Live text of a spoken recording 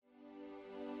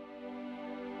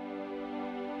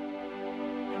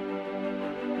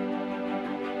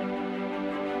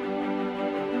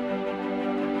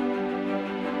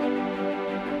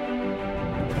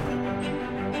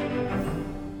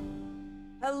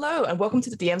Hello, and welcome to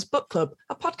the DM's Book Club,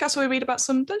 a podcast where we read about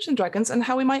some Dungeons & Dragons and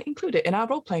how we might include it in our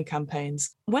role-playing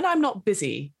campaigns. When I'm not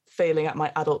busy failing at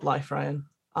my adult life, Ryan,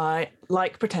 I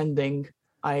like pretending.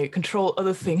 I control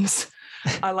other things.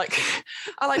 I like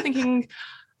thinking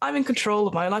I'm in control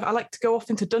of my life. I like to go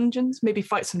off into dungeons, maybe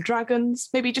fight some dragons,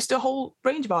 maybe just a whole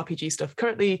range of RPG stuff.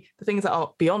 Currently, the things that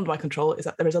are beyond my control is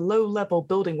that there is a low-level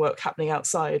building work happening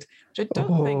outside, which I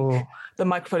don't think the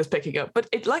microphone is picking up, but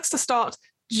it likes to start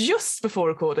just before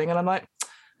recording, and I'm like,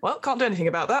 well, can't do anything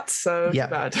about that, so too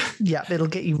bad. Yeah, it'll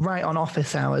get you right on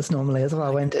office hours normally as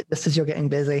well, won't it? Just as you're getting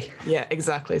busy. Yeah,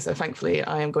 exactly. So thankfully,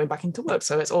 I am going back into work,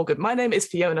 so it's all good. My name is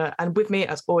Fiona, and with me,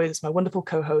 as always, is my wonderful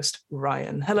co-host,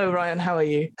 Ryan. Hello, Ryan. How are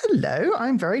you? Hello,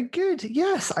 I'm very good.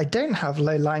 Yes, I don't have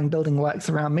low-lying building works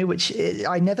around me, which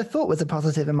I never thought was a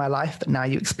positive in my life, but now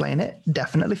you explain it,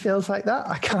 definitely feels like that.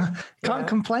 I can't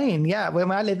complain. Yeah,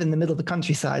 when I live in the middle of the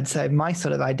countryside, so my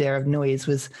sort of idea of noise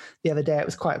was the other day it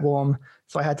was quite warm.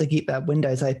 So I had to keep the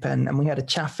windows open, and we had a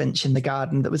chaffinch in the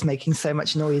garden that was making so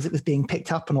much noise it was being picked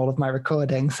up on all of my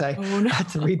recording. So I had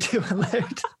to redo a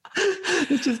load.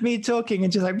 It's just me talking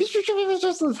and just like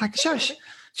shush.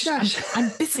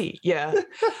 I'm busy. Yeah,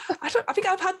 I think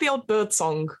I've had the odd bird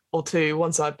song or two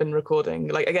once I've been recording,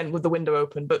 like again with the window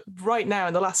open. But right now,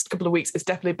 in the last couple of weeks, it's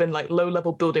definitely been like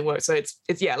low-level building work. So it's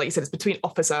like you said, it's between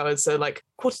office hours, so like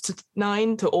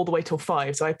 9:15 to all the way till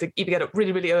 5. So I have to either get up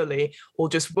really, really early or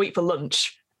just wait for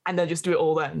lunch and then just do it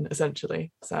all then,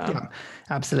 essentially. So yeah,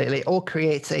 absolutely. Or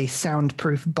create a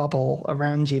soundproof bubble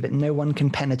around you that no one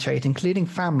can penetrate, including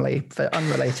family, for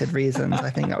unrelated reasons. I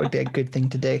think that would be a good thing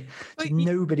to do. So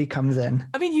nobody comes in.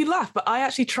 I mean, you laugh, but I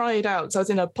actually tried out. So I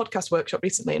was in a podcast workshop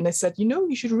recently, and they said,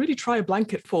 you should really try a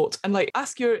blanket fort and like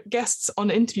ask your guests on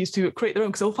interviews to create their own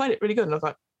because they'll find it really good. And I was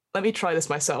like, let me try this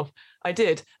myself. I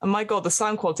did. And my God, the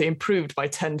sound quality improved by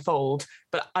tenfold,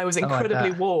 but I was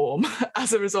incredibly warm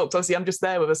as a result. Obviously, I'm just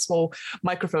there with a small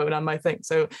microphone and my thing.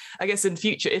 So I guess in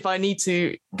future, if I need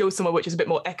to go somewhere which is a bit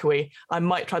more echoey, I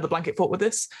might try the blanket fort with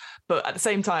this. But at the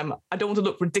same time, I don't want to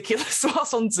look ridiculous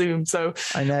whilst on Zoom. So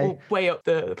I know. We'll weigh up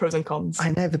the pros and cons.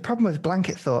 I know. The problem with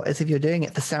blanket fort is if you're doing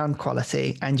it for sound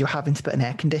quality and you're having to put an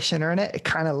air conditioner in it, it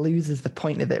kind of loses the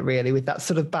point of it really with that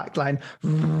sort of backline.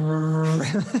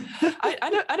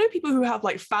 I know people who have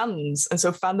like fans and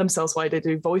so fan themselves while they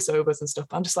do voiceovers and stuff.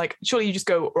 I'm just like, surely you just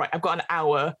go, right, I've got an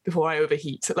hour before I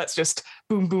overheat. So let's just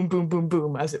boom, boom, boom, boom,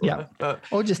 boom, as it were. But,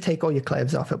 or just take all your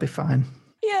clothes off. It'll be fine.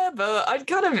 Yeah, but I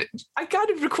kind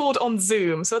of record on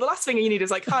Zoom. So the last thing you need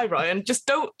is like, hi Ryan, just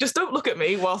don't look at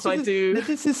me whilst I do.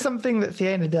 This is something that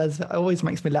Fiona does that always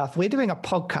makes me laugh. We're doing a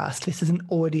podcast. This is an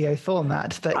audio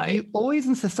format, but you always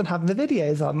insist on having the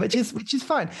videos on, which is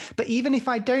fine. But even if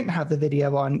I don't have the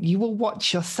video on, you will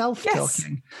watch yourself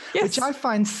talking, which I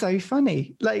find so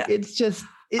funny. Like it's just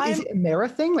is it a mirror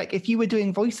thing? Like if you were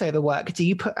doing voiceover work, do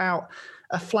you put out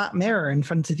a flat mirror in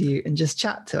front of you and just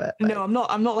chat to it? No,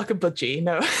 I'm not like a budgie.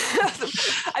 No.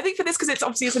 I think for this, because it's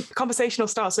a conversational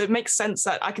style, so it makes sense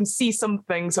that I can see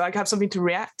something, so I can have something to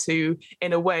react to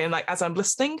in a way, and like as I'm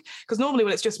listening, because normally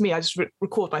when it's just me, I just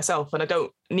record myself and I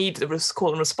don't need a call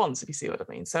and response, if you see what I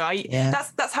mean. So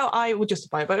that's how I would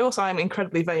justify it. But also I'm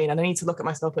incredibly vain and I need to look at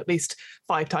myself at least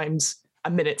 5 times a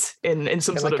minute in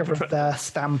some sort of reverse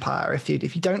vampire. If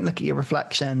you don't look at your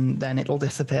reflection, then it'll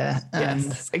disappear. And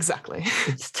yes, exactly.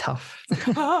 It's tough.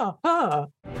 Now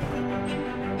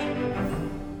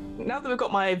that we've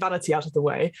got my vanity out of the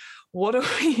way, what are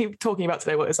we talking about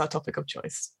today? What is our topic of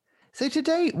choice? So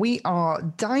today we are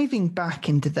diving back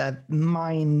into the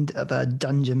mind of a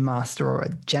dungeon master or a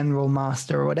general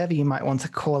master or whatever you might want to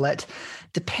call it,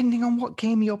 depending on what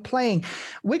game you're playing.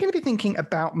 We're going to be thinking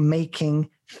about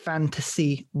making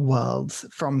fantasy worlds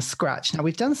from scratch. Now,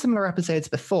 we've done similar episodes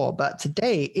before, but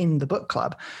today in the book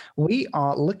club, we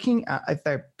are looking at a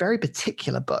very, very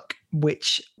particular book,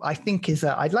 which I think is,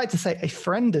 I'd like to say a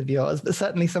friend of yours, but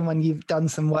certainly someone you've done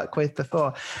some work with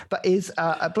before, but is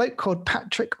a bloke called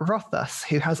Patrick Rothfuss,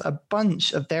 who has a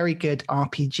bunch of very good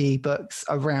RPG books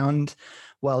around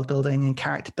world building and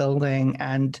character building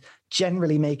and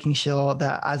generally making sure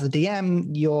that as a DM,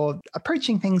 you're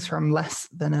approaching things from less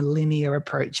than a linear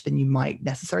approach than you might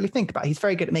necessarily think about. He's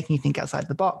very good at making you think outside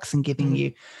the box and giving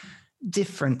you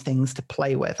different things to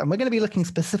play with. And we're going to be looking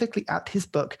specifically at his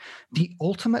book, The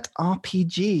Ultimate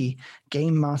RPG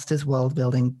Game Master's World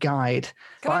Building Guide.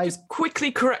 Can I just quickly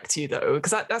correct you, though?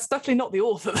 Because that's definitely not the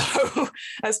author, though.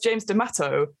 That's James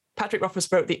D'Amato. Patrick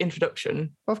Rothfuss wrote the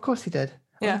introduction. Of course he did.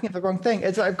 I'm looking at the wrong thing.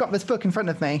 I've got this book in front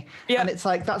of me, and it's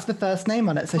like, that's the first name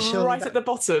on it. So surely right at the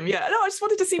bottom. Yeah. No, I just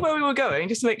wanted to see where we were going,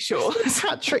 just to make sure.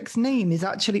 Patrick's name is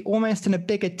actually almost in a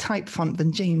bigger type font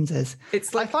than James's.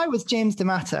 It's like, if I was James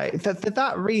D'Amato, for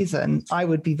that reason, I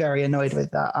would be very annoyed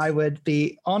with that. I would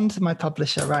be on to my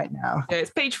publisher right now. Yeah,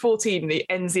 it's page 14, and it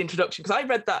ends the introduction, because I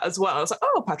read that as well. I was like,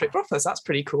 oh, Patrick Rothfuss, that's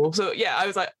pretty cool. So yeah, I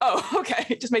was like, oh,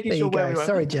 okay, just making sure where we were.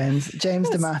 Sorry, James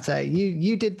D'Amato,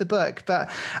 you did the book, but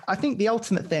I think the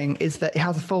ultimate thing is that it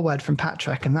has a foreword from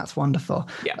Patrick, and that's wonderful.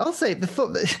 Yeah. Also,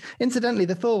 incidentally,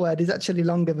 the foreword is actually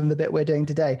longer than the bit we're doing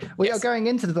today. We are going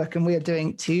into the book, and we are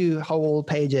doing 2 whole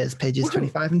pages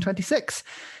 25 and 26,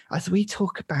 as we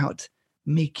talk about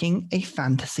making a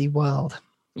fantasy world.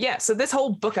 Yeah, so this whole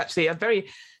book, actually, a very,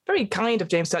 very kind of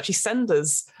James to actually send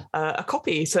us a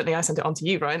copy. Certainly, I sent it on to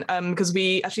you, Ryan, because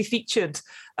we actually featured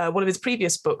one of his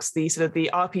previous books, the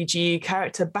RPG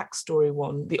character backstory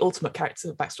one, the ultimate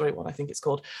character backstory one, I think it's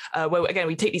called, where, again,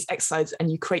 we take these exercises and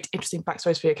you create interesting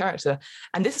backstories for your character.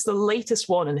 And this is the latest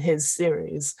one in his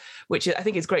series, which I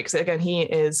think is great, because, again, he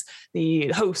is the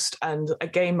host and a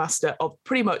game master of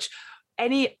pretty much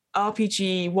any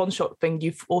RPG one-shot thing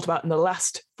you've thought about in the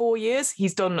last 4 years.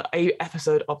 He's done a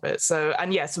episode of it. So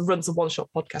runs a one-shot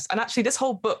podcast. And actually, this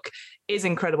whole book is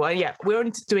incredible. And yeah, we're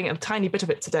only doing a tiny bit of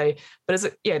it today, but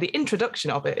the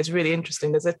introduction of it is really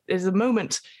interesting. There's a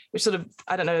moment which sort of,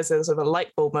 I don't know, there's a sort of a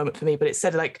light bulb moment for me, but it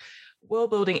said, like,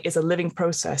 world building is a living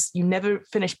process. You never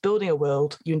finish building a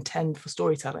world you intend for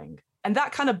storytelling. And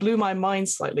that kind of blew my mind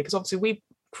slightly, because obviously we've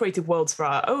created worlds for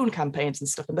our own campaigns and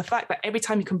stuff, and the fact that every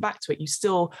time you come back to it, you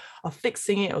still are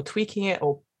fixing it or tweaking it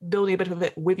or building a bit of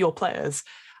it with your players.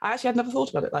 I actually had never thought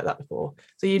about it like that before.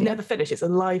 So you never finish. It's a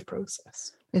live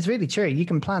process. It's really true. You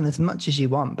can plan as much as you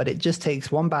want, but it just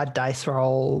takes one bad dice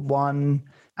roll, one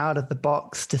out of the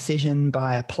box decision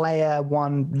by a player,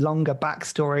 one longer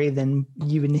backstory than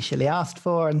you initially asked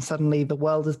for, and suddenly the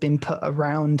world has been put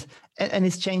around and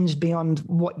is changed beyond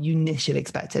what you initially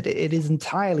expected. It is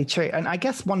entirely true. And I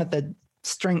guess one of the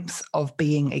strengths of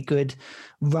being a good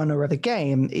runner of a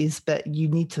game is that you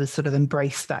need to sort of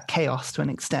embrace that chaos to an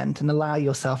extent and allow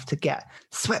yourself to get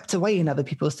swept away in other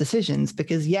people's decisions,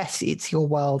 because yes, it's your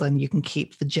world and you can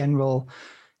keep the general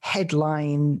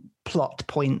headline plot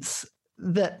points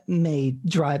that may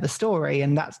drive a story,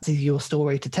 and that's your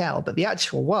story to tell. But the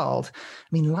actual world, I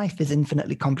mean, life is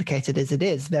infinitely complicated as it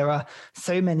is. There are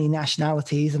so many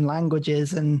nationalities and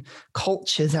languages and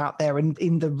cultures out there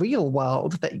in the real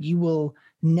world that you will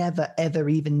never, ever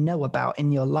even know about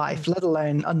in your life, let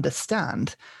alone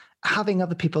understand. Having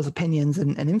other people's opinions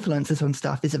and influences on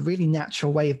stuff is a really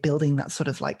natural way of building that sort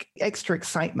of like extra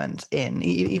excitement in,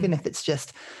 even if it's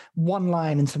just one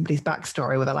line in somebody's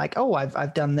backstory where they're like, oh,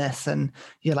 I've done this. And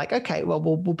you're like, okay, well,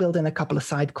 we'll build in a couple of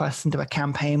side quests into a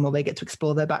campaign where they get to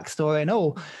explore their backstory. And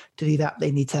to do that,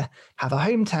 they need to have a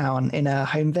hometown in a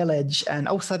home village. And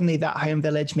suddenly that home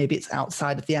village, maybe it's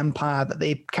outside of the empire that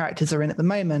the characters are in at the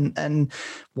moment. And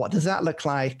what does that look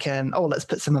like? And let's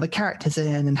put some other characters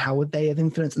in, and how would they have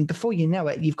influenced? And before you know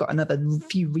it, you've got another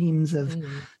few reams of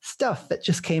stuff that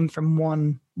just came from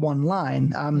one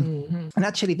line. And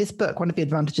actually, this book, one of the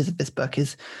advantages of this book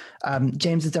is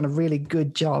James has done a really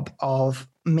good job of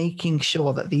making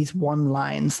sure that these one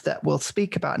lines that we'll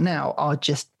speak about now are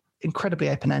just incredibly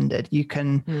open-ended. You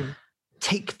can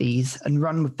take these and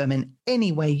run with them in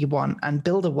any way you want and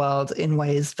build a world in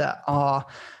ways that are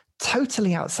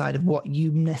totally outside of what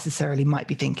you necessarily might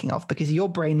be thinking of, because your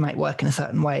brain might work in a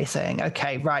certain way saying,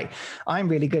 okay, right, I'm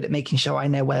really good at making sure I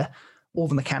know where all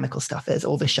the mechanical stuff is,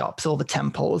 all the shops, all the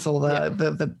temples, all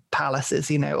the palaces,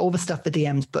 all the stuff the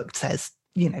DM's book says,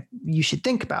 you should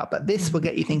think about. But this will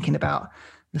get you thinking about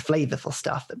the flavorful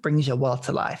stuff that brings your world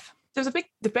to life. There was a big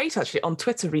debate actually on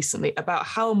Twitter recently about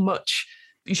how much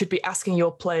you should be asking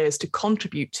your players to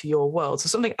contribute to your world. So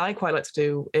something I quite like to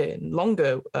do in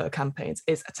longer campaigns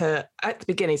is at the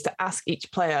beginning is to ask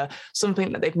each player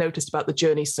something that they've noticed about the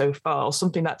journey so far, or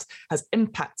something that has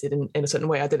impacted in a certain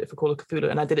way. I did it for Call of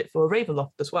Cthulhu, and I did it for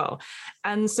Ravenloft as well.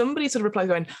 And somebody sort of replied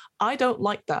going, I don't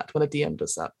like that when a DM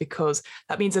does that, because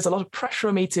that means there's a lot of pressure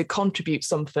on me to contribute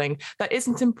something that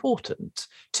isn't important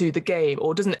to the game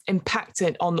or doesn't impact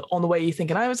it on the way you think.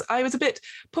 And I was a bit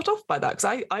put off by that,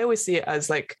 because I always see it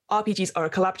as like RPGs are a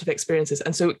collaborative experiences,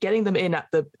 and so getting them in at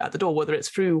the door, whether it's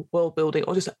through world building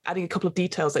or just adding a couple of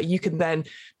details that you can then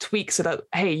tweak so that,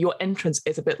 hey, your entrance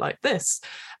is a bit like this,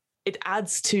 it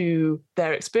adds to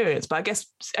their experience. But I guess,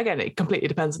 again, it completely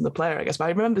depends on the player, I guess. But I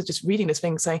remember just reading this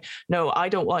thing saying, no, I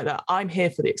don't like that. I'm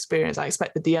here for the experience. I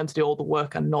expect the DM to do all the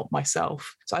work and not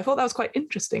myself. So I thought that was quite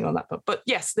interesting on that point. But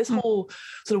yes, this whole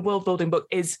sort of world building book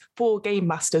is for game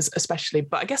masters especially.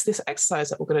 But I guess this exercise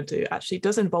that we're going to do actually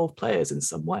does involve players in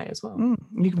some way as well.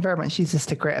 You can very much use this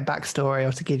to create a backstory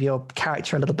or to give your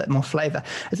character a little bit more flavor.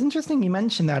 It's interesting you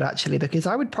mentioned that, actually, because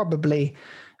I would probably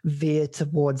veer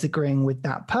towards agreeing with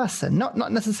that person, not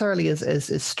necessarily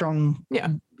as strong,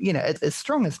 as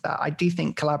strong as that. I do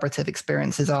think collaborative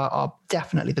experiences are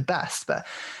definitely the best, but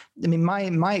I mean,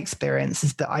 my experience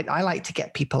is that I like to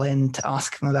get people in to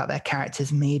ask them about their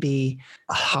characters maybe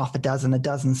a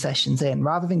dozen sessions in,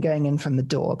 rather than going in from the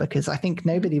door, because I think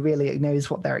nobody really knows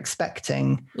what they're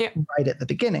expecting right at the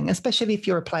beginning, especially if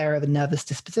you're a player of a nervous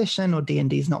disposition, or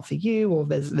D&D is not for you, or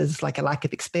there's like a lack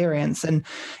of experience. And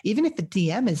even if the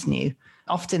DM is new,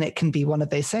 often it can be one of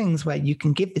those things where you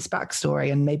can give this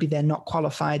backstory and maybe they're not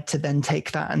qualified to then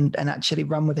take that and actually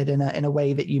run with it in a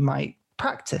way that you might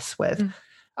practice with.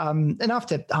 And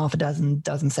after half a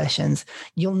dozen sessions,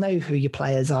 you'll know who your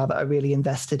players are that are really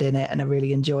invested in it and are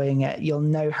really enjoying it. You'll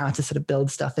know how to sort of build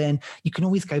stuff in. You can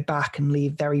always go back and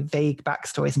leave very vague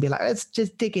backstories and be like, let's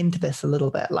just dig into this a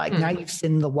little bit. Like now you've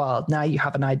seen the world. Now you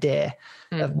have an idea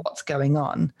of what's going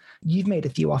on. You've made a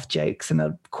few off jokes and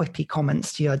quippy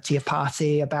comments to your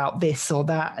party about this or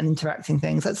that and interacting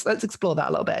things. Let's explore that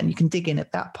a little bit, and you can dig in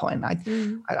at that point.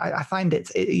 I find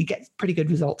you get pretty good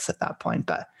results at that point,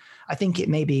 but I think it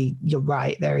maybe you're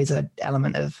right. There is an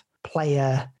element of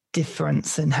player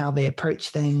difference in how they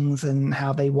approach things and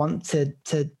how they want to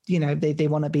they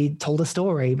want to be told a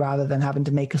story rather than having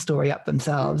to make a story up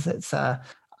themselves. It's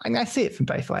I see it from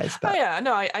both ways. But.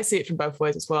 I see it from both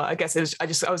ways as well. I guess I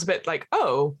was a bit like,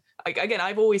 again,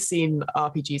 I've always seen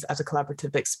RPGs as a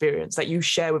collaborative experience that you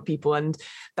share with people, and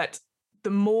that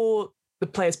the more the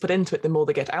players put into it, the more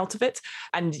they get out of it.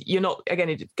 And you're not, again,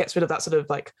 it gets rid of that sort of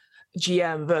like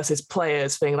GM versus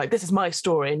players thing, like this is my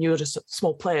story and you're just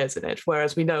small players in it.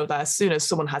 Whereas we know that as soon as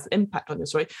someone has an impact on your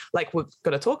story, like we're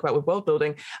going to talk about with world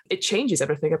building, it changes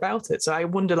everything about it. So I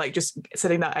wonder, like, just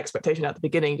setting that expectation at the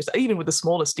beginning, just even with the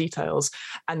smallest details,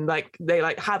 and like they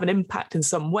like have an impact in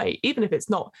some way, even if it's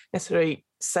not necessarily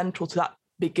central to that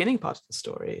beginning part of the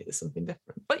story, is something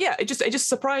different. But yeah, it just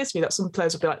surprised me that some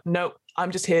players would be like, no, I'm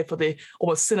just here for the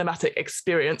almost cinematic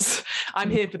experience.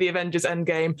 I'm here for the Avengers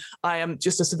Endgame. I am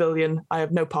just a civilian. I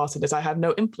have no part in this. I have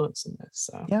no influence in this.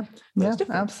 So yeah,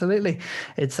 absolutely.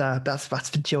 It's that's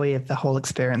the joy of the whole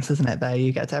experience, isn't it?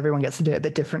 There, everyone gets to do it a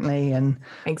bit differently and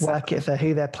work it for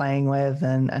who they're playing with,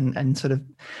 and sort of,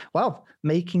 well,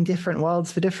 making different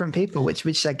worlds for different people,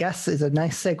 which I guess is a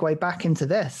nice segue back into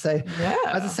this. So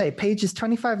as I say, pages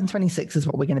 25 and 26 is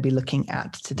what we're going to be looking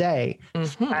at today.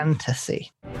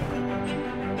 Fantasy.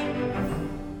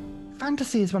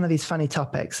 Fantasy is one of these funny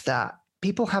topics that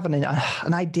people have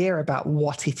an idea about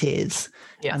what it is.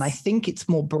 Yes. And I think it's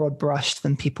more broad brushed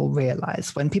than people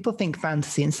realize. When people think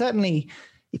fantasy, and certainly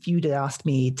if you'd asked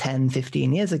me 10,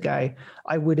 15 years ago,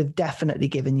 I would have definitely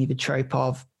given you the trope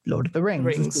of Lord of the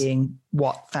Rings as being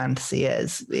what fantasy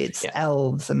is. It's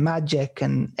elves and magic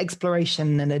and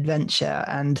exploration and adventure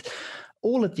and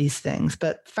all of these things.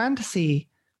 But fantasy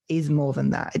is more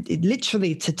than that. It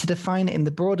literally, to define it in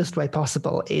the broadest way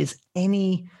possible, is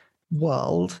any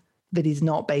world that is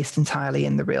not based entirely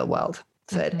in the real world.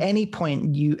 So at any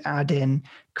point you add in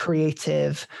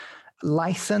creative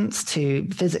license to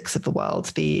physics of the world,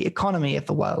 the economy of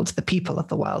the world, the people of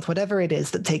the world, whatever it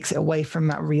is that takes it away from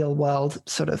that real world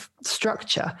sort of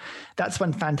structure, that's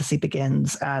when fantasy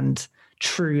begins and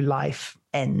true life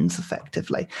ends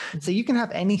effectively. So you can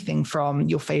have anything from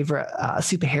your favorite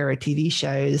superhero TV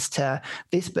shows to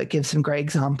this book gives some great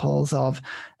examples of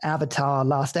Avatar,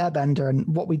 Last Airbender, and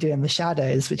What We Do in the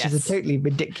Shadows, which is a totally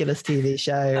ridiculous TV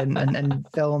show and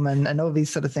film and all these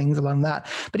sort of things along that.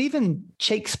 But even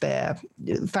Shakespeare,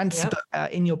 fantasy book,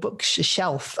 in your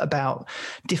bookshelf about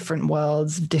different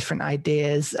worlds, different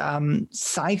ideas,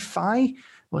 sci-fi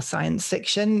or science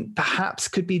fiction perhaps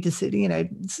could be,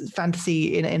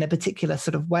 fantasy in a particular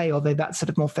sort of way, although that sort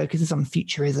of more focuses on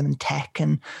futurism and tech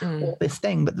and all this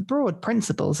thing. But the broad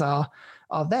principles are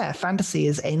there. Fantasy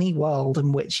is any world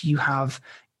in which you have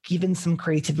given some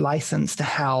creative license to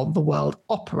how the world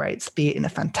operates, be it in a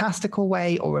fantastical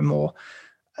way or a more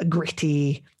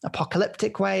gritty,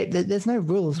 apocalyptic way. There's no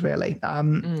rules really.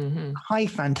 High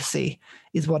fantasy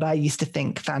is what I used to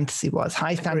think fantasy was.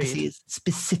 High fantasy is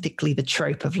specifically the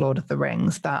trope of Lord of the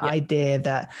Rings, that idea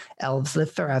that elves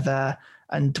live forever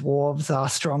and dwarves are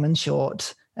strong and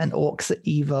short and orcs are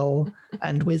evil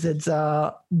and wizards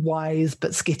are wise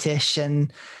but skittish,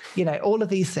 and all of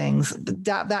these things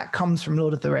that comes from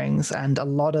Lord of the Rings, and a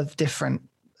lot of different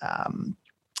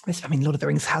Lord of the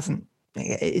Rings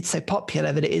it's so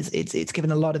popular that it's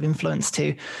given a lot of influence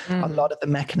to a lot of the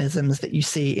mechanisms that you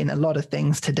see in a lot of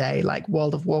things today. Like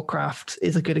World of Warcraft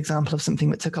is a good example of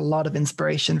something that took a lot of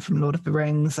inspiration from Lord of the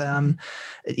Rings.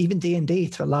 Even D&D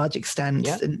to a large extent,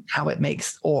 and how it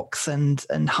makes orcs and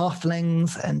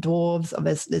halflings and dwarves.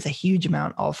 There's a huge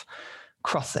amount of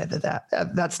crossover there.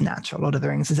 That's natural. Lord of the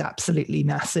Rings is absolutely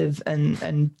massive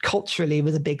and culturally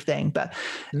was a big thing. But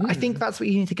I think that's what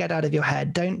you need to get out of your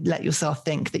head. Don't let yourself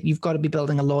think that you've got to be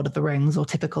building a Lord of the Rings or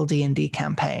typical D&D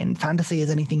campaign. Fantasy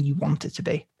is anything you want it to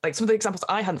be. Like some of the examples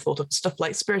I hadn't thought of, stuff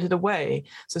like Spirited Away.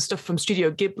 So stuff from Studio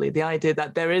Ghibli, the idea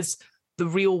that there is the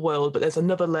real world, but there's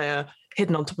another layer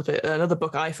hidden on top of it. Another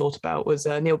book I thought about was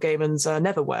Neil Gaiman's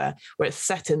Neverwhere, where it's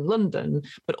set in London,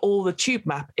 but all the tube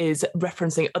map is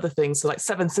referencing other things. So like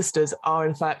Seven Sisters are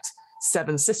in fact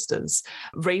seven sisters.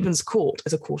 Raven's Court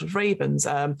is a court of ravens.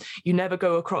 You never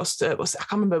go across, I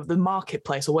can't remember, the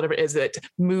marketplace or whatever it is that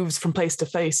moves from place to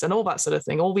place and all that sort of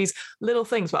thing. All these little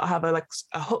things, but I have a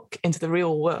hook into the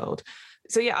real world.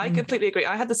 So yeah, I completely agree.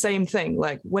 I had the same thing.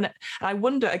 Like I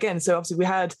wonder again, so obviously we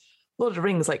had Lord of the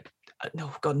Rings,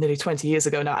 nearly 20 years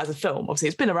ago now as a film. Obviously,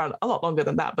 it's been around a lot longer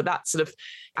than that, but that sort of,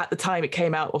 at the time it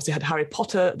came out, obviously had Harry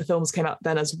Potter, the films came out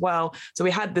then as well. So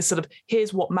we had this sort of,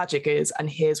 here's what magic is, and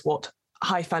here's what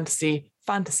high fantasy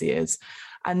is.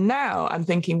 And now I'm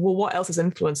thinking, well, what else has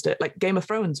influenced it? Like Game of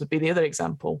Thrones would be the other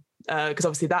example. Because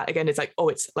obviously that, again, is like,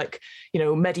 it's like,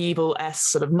 medieval-esque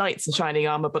sort of knights in shining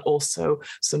armor, but also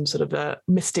some sort of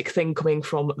mystic thing coming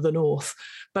from the north.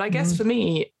 But I guess for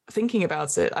me, thinking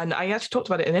about it, and I actually talked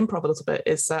about it in improv a little bit,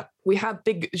 is that we have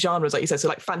big genres, like you said, so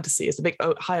like fantasy is the big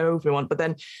higher over one, but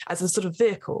then as a sort of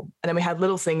vehicle, and then we have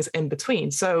little things in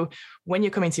between. So when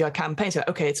you're coming to your campaign, so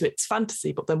okay, so it's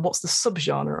fantasy, but then what's the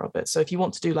subgenre of it? So if you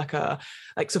want to do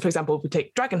so for example, if we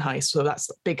take Dragon Heist, so that's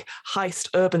a big heist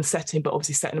urban setting, but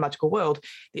obviously set in a magical world.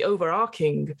 The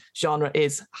overarching genre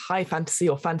is high fantasy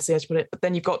or fantasy, as you put it, but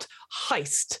then you've got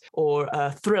heist or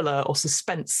thriller or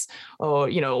suspense or,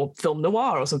 film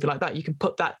noir or something like that. You can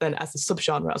put that then as a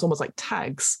subgenre, as almost like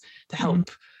tags to help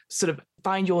sort of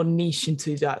find your niche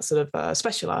into that, sort of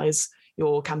specialize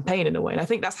your campaign in a way. And I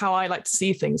think that's how I like to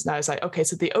see things now. It's like, okay,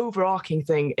 so the overarching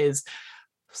thing is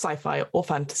sci-fi or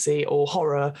fantasy or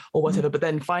horror or whatever, but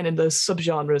then finding those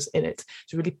subgenres in it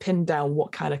to really pin down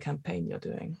what kind of campaign you're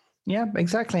doing. Yeah,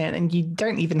 exactly. And you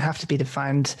don't even have to be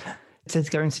defined to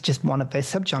go into just one of those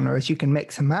subgenres. You can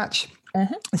mix and match.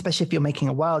 Especially if you're making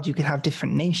a world, you could have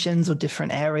different nations or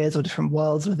different areas or different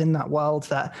worlds within that world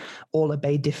that all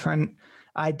obey different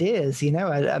ideas.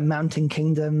 A mountain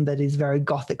kingdom that is very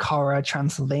gothic horror,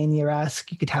 Transylvania-esque.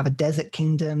 You could have a desert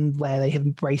kingdom where they have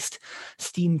embraced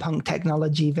steampunk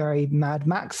technology, very Mad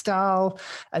Max style.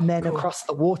 And then across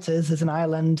the waters, there's an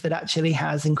island that actually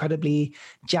has incredibly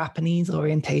Japanese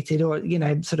orientated or,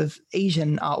 sort of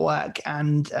Asian artwork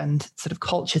and sort of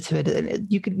culture to it. And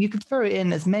you could throw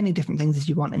in as many different things as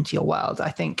you want into your world. I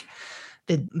think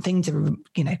the thing to,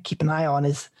 keep an eye on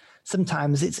is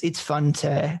sometimes it's fun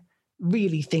to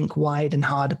really think wide and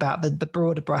hard about the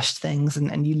broader brushed things,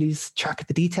 and you lose track of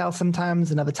the detail sometimes,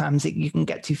 and other times you can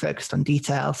get too focused on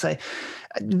detail. So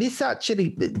this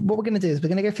actually, what we're going to do is we're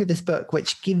going to go through this book,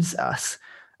 which gives us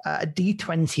a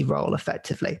D20 roll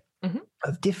effectively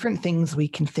of different things we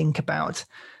can think about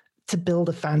to build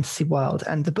a fantasy world.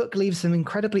 And the book leaves them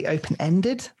incredibly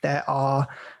open-ended. There are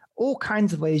all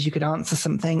kinds of ways you could answer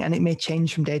something, and it may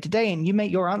change from day to day. And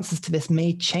your answers to this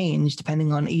may change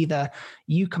depending on either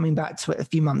you coming back to it a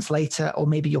few months later, or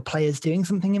maybe your players doing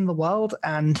something in the world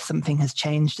and something has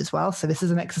changed as well. So this is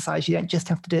an exercise you don't just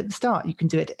have to do at the start. You can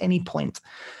do it at any point.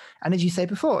 And as you say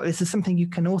before, this is something you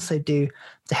can also do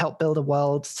to help build a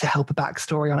world, to help a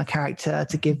backstory on a character,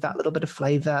 to give that little bit of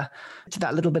flavor to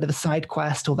that little bit of a side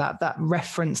quest, or that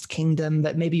referenced kingdom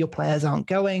that maybe your players aren't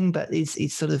going, but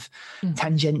is sort of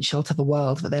tangential to the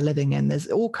world that they're living in. There's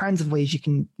all kinds of ways you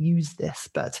can use this,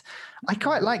 but I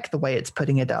quite like the way it's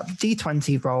putting it up.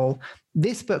 D20 roll.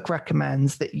 This book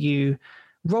recommends that you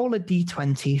roll a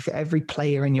D20 for every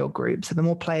player in your group. So the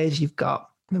more players you've got,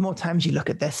 the more times you look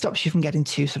at this, stops you from getting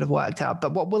too sort of worked out.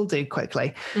 But what we'll do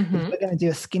quickly is we're going to do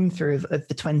a skim through of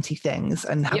the 20 things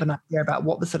and have an idea about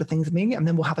what the sort of things mean, and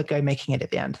then we'll have a go making it at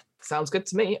the end. Sounds good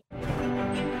to me.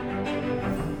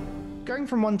 Going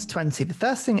from 1 to 20, the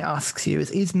first thing it asks you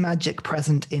is magic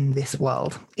present in this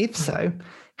world? If so,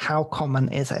 how common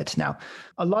is it? Now,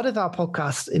 a lot of our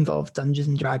podcasts involve Dungeons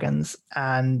and Dragons,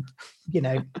 and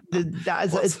that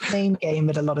is a main game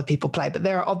that a lot of people play. But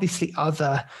there are obviously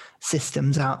other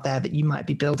systems out there that you might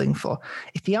be building for.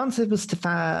 If the answer was to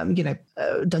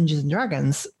Dungeons and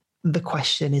Dragons, the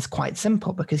question is quite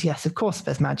simple, because yes, of course,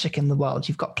 there's magic in the world.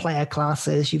 You've got player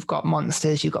classes, you've got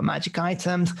monsters, you've got magic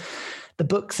items. The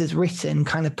books is written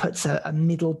kind of puts a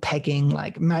middle pegging,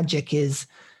 like magic is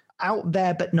out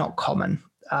there but not common.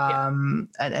 And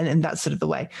that's sort of the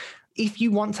way. If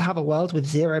you want to have a world with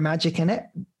zero magic in it,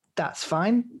 that's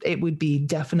fine. It would be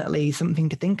definitely something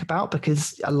to think about,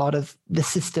 because a lot of the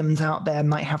systems out there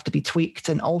might have to be tweaked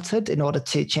and altered in order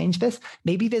to change this.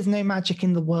 Maybe there's no magic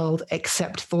in the world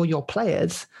except for your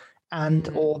players and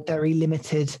or very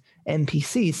limited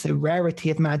NPCs. So rarity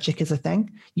of magic is a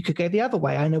thing. You could go the other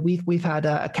way. I know we've had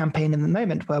a campaign in the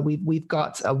moment where we've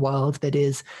got a world that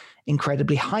is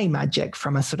incredibly high magic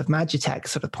from a sort of magitech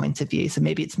sort of point of view. So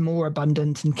maybe it's more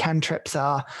abundant, and cantrips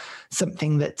are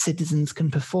something that citizens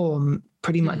can perform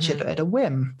pretty much at a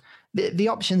whim. The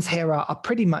options here are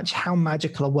pretty much how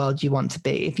magical a world you want to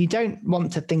be. If you don't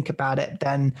want to think about it,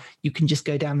 then you can just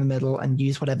go down the middle and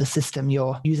use whatever system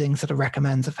you're using sort of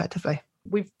recommends effectively.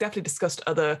 We've definitely discussed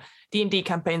other D&D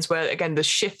campaigns where, again, the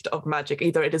shift of magic,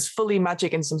 either it is fully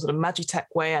magic in some sort of magitech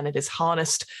way and it is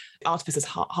harnessed, artificers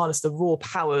harness the raw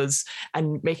powers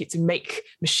and make it to make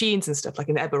machines and stuff like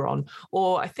in Eberron.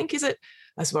 Or I think,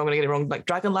 that's where I'm going to get it wrong, like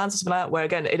Dragonlance or something like that, where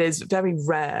again, it is very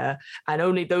rare and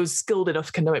only those skilled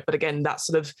enough can know it. But again, that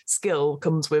sort of skill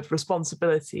comes with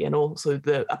responsibility and also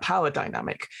a power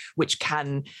dynamic, which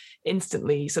can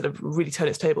instantly sort of really turn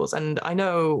its tables. And I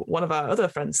know one of our other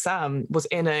friends, Sam,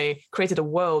 created a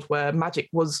world where magic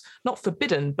was not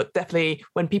forbidden, but definitely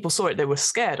when people saw it, they were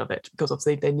scared of it because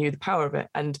obviously they knew the power of it.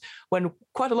 And when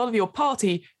quite a lot of your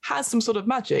party has some sort of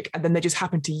magic and then they just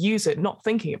happen to use it, not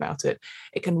thinking about it,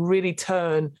 it can really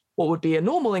turn what would be a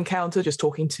normal encounter, just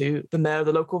talking to the mayor of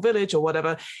the local village or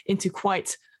whatever, into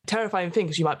quite terrifying thing,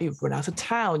 because you might be run out of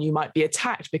town, you might be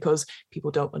attacked because people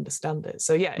don't understand it.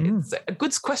 So yeah, it's a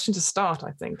good question to start,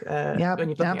 I think.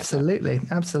 Absolutely.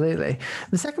 The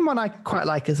second one I quite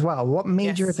like as well. What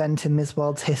major event in this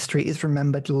world's history is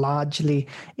remembered largely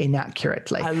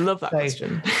inaccurately? I love that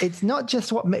question. It's not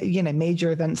just what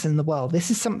major events in the world. This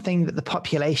is something that the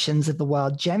populations of the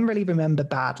world generally remember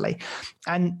badly.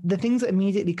 And the things that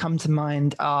immediately come to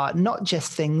mind are not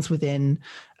just things within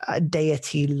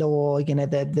deity lore,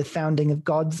 the founding of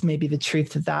gods. Maybe the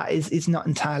truth of that is not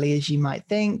entirely as you might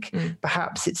think.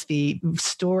 Perhaps it's the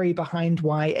story behind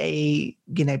why a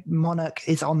monarch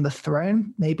is on the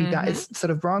throne. Maybe that is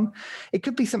sort of wrong. It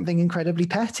could be something incredibly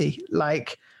petty,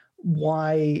 like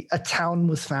why a town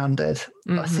was founded,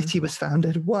 a city was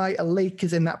founded, why a lake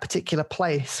is in that particular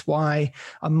place, why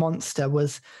a monster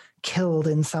was killed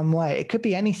in some way. It could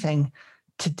be anything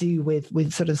to do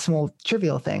with sort of small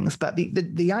trivial things. But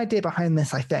the idea behind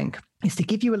this, I think, is to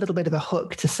give you a little bit of a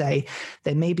hook to say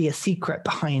there may be a secret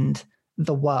behind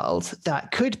the world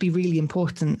that could be really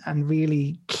important and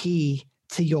really key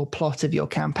to your plot of your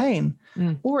campaign.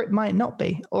 Or it might not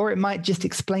be, or it might just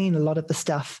explain a lot of the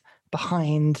stuff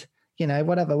behind,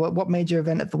 what major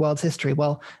event of the world's history?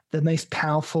 Well, the most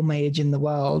powerful mage in the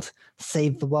world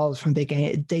saved the world from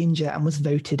big danger and was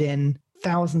voted in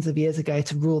thousands of years ago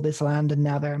to rule this land, and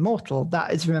now they're immortal.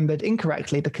 That is remembered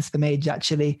incorrectly because the mage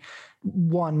actually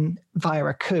won via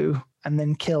a coup and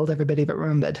then killed everybody but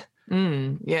remembered.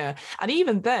 Yeah. And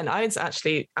even then, I was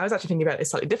actually thinking about it a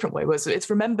slightly different way, where it's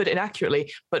remembered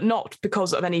inaccurately, but not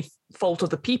because of any fault of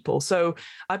the people. So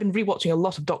I've been rewatching a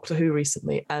lot of Doctor Who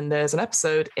recently, and there's an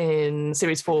episode in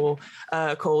series 4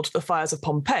 called The Fires of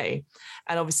Pompeii.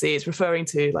 And obviously it's referring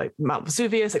to like Mount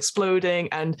Vesuvius exploding,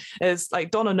 and there's like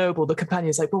Donna Noble, the companion,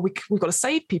 is like, well, we've got to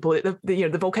save people.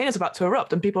 The volcano's about to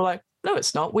erupt, and people are like, no,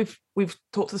 it's not. We've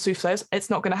talked to the soothsayers. It's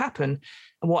not going to happen.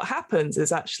 And what happens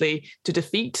is actually, to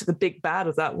defeat the big bad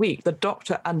of that week, the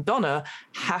Doctor and Donna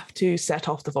have to set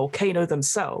off the volcano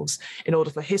themselves in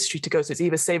order for history to go. So it's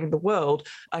either saving the world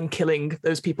and killing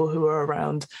those people who are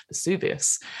around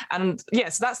Vesuvius. And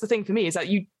yes, that's the thing for me, is that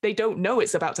they don't know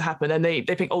it's about to happen. And they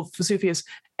think, oh, Vesuvius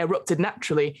erupted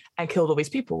naturally and killed all these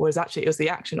people. Whereas actually it was the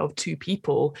action of 2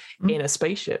 people in a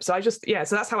spaceship. So so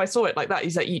that's how I saw it like that,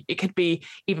 is that it could be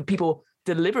either people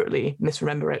deliberately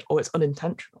misremember it or it's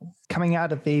unintentional. Coming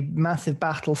out of the massive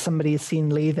battle, somebody is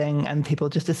seen leaving and people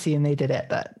just assume they did it,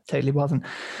 but totally wasn't.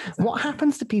 Exactly. What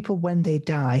happens to people when they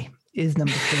die? is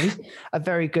number 3, a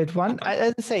very good one.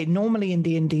 As I say, normally in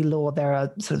D&D lore, there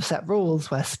are sort of set rules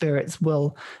where spirits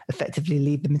will effectively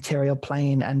leave the material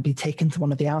plane and be taken to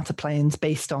one of the outer planes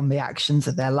based on the actions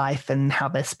of their life and how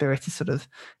their spirit is sort of,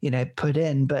 put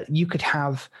in. But you could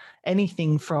have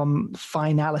anything from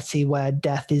finality, where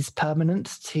death is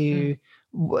permanent, to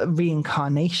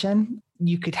reincarnation.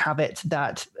 You could have it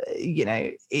that,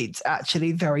 it's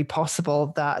actually very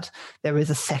possible that there is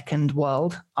a second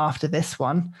world after this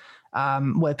one,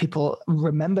 where people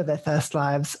remember their first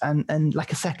lives and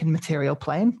like a second material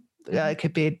plane. It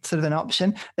could be sort of an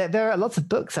option. There are lots of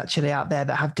books actually out there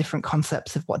that have different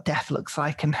concepts of what death looks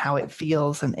like and how it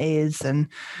feels and is, and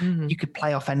you could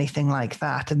play off anything like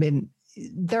that. I mean,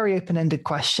 very open-ended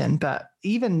question, but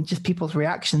even just people's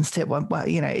reactions to it, well,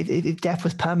 if death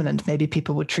was permanent, maybe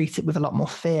people would treat it with a lot more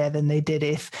fear than they did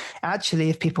if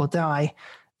people die,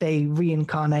 they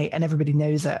reincarnate and everybody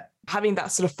knows it. Having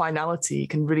that sort of finality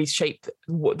can really shape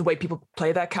the way people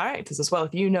play their characters as well.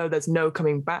 If you know there's no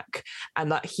coming back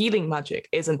and that healing magic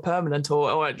isn't permanent,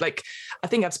 or like, I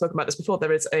think I've spoken about this before,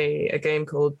 there is a game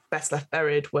called Best Left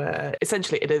Buried, where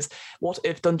essentially it is, what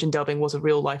if dungeon delving was a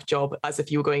real life job, as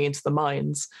if you were going into the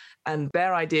mines? And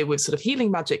their idea with sort of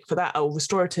healing magic for that, or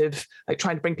restorative, like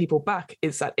trying to bring people back,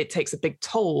 is that it takes a big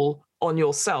toll on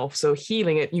yourself. So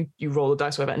healing it, you roll the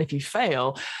dice, whatever, and if you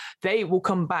fail, they will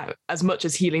come back as much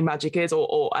as healing magic is,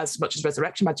 or as much as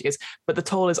resurrection magic is, but the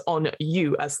toll is on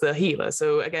you as the healer.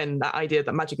 So again, that idea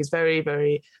that magic is very,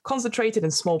 very concentrated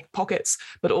in small pockets,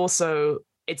 but also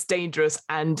it's dangerous,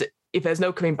 and if there's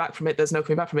no coming back from it, there's no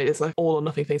coming back from it. It's like all or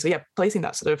nothing thing. So yeah, placing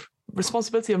that sort of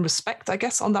responsibility and respect, I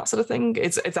guess, on that sort of thing,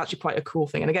 it's actually quite a cool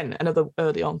thing. And again, another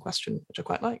early on question, which I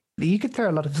quite like. You could throw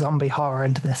a lot of zombie horror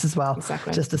into this as well.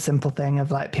 Exactly. Just a simple thing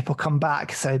of like, people come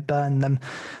back, so burn them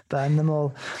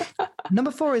all.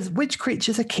 Number 4 is, which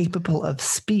creatures are capable of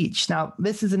speech? Now,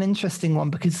 this is an interesting one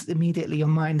because immediately your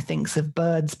mind thinks of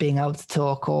birds being able to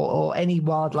talk, or any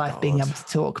wildlife being able to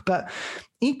talk. But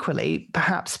equally,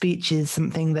 perhaps speech is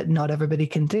something that not everybody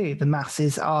can do. The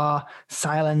masses are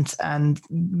silent and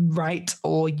write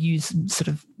or use sort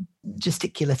of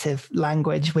gesticulative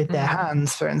language with their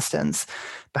hands, for instance.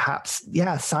 Perhaps,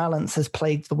 silence has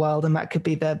plagued the world, and that could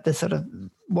be the sort of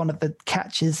one of the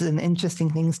catches and interesting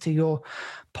things to your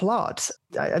plot.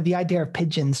 The idea of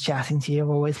pigeons chatting to you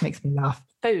always makes me laugh.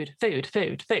 Food.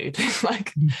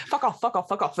 Like, fuck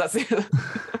off. That's it.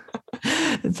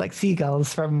 It's like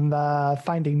seagulls from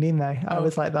Finding Nemo. I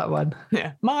always like that one.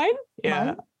 Yeah. Mine.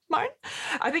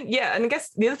 I think, and I guess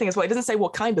the other thing as well, it doesn't say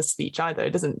what kind of speech either.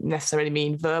 It doesn't necessarily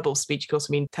mean verbal speech. It could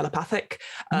also mean telepathic.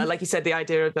 Like you said, the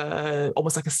idea of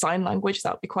almost like a sign language,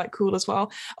 that would be quite cool as well.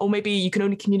 Or maybe you can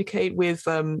only communicate with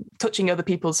touching other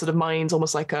people's sort of minds,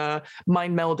 almost like a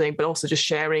mind melding, but also just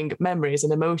sharing memories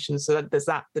and emotions. So that there's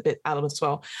that bit element as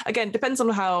well. Again, depends on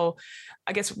how,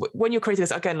 I guess, when you're creating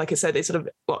this, again, like I said, it sort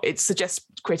of, it suggests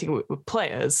creating it with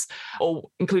players, or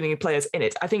including players in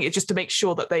it. I think it's just to make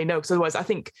sure that they know, because otherwise I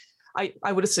think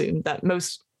I would assume that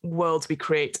most worlds we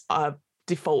create are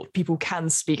default. People can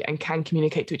speak and can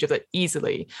communicate to each other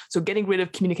easily. So getting rid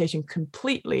of communication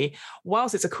completely,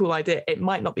 whilst it's a cool idea, it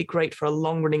might not be great for a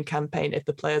long-running campaign if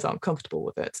the players aren't comfortable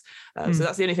with it. So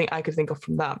that's the only thing I could think of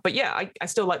from that. But yeah, I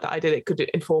still like the idea that it could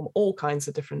inform all kinds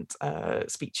of different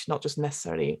speech, not just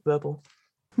necessarily verbal.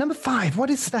 Number 5, what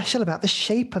is special about the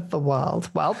shape of the world?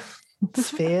 Well,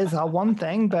 spheres are one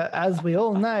thing, but as we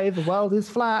all know, the world is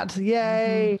flat.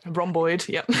 Yay! Rhomboid,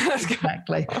 yep.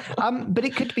 Exactly. But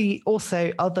it could be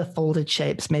also other folded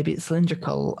shapes. Maybe it's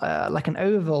cylindrical, like an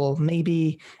oval.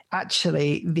 Maybe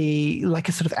actually like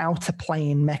a sort of outer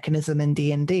plane mechanism in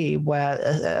D&D, where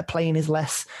a plane is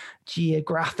less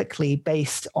geographically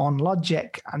based on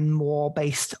logic and more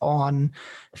based on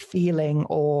feeling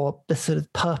or the sort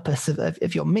of purpose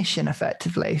of your mission,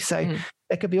 effectively. So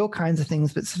there could be all kinds of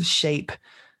things that sort of shape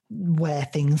where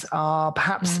things are.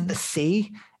 Perhaps the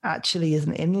sea actually is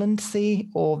an inland sea,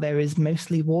 or there is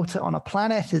mostly water on a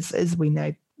planet, as we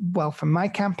know well from my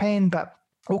campaign, but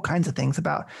all kinds of things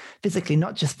about physically,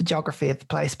 not just the geography of the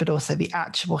place, but also the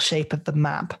actual shape of the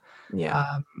map.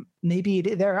 Yeah. Maybe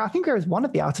I think there is one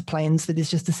of the outer planes that is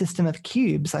just a system of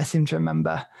cubes, I seem to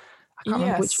remember. I can't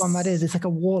remember which one that is. It's like a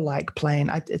warlike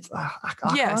plane. It's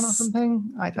Archon or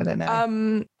something. I don't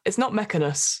know. It's not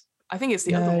Mechanus. I think it's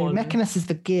the other one. Mechanus is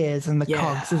the gears and the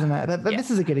cogs, isn't it? But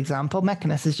this is a good example.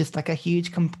 Mechanus is just like a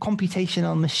huge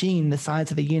computational machine the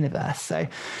size of a universe. So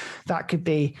that could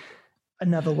be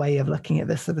another way of looking at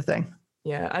this sort of thing.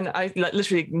 Yeah, and I like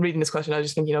literally reading this question, I was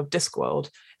just thinking of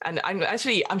Discworld, and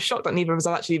I'm shocked that neither of us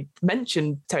have actually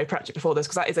mentioned Terry Pratchett before this,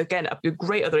 because that is again a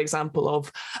great other example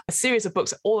of a series of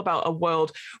books all about a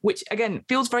world which again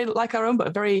feels very like our own, but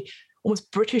a very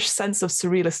almost British sense of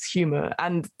surrealist humor.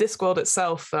 And Discworld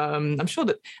itself, I'm sure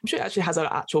it actually has an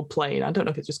actual plane. I don't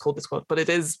know if it's just called Discworld, but it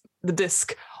is the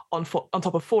disc on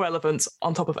top of 4 elephants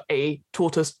on top of a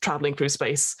tortoise traveling through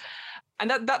space. And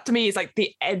that to me is like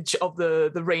the edge of the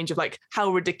range of like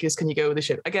how ridiculous can you go with the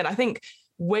ship. Again, I think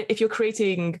if you're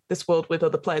creating this world with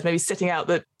other players, maybe setting out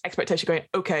the expectation going,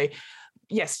 okay,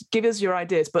 yes, give us your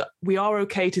ideas, but we are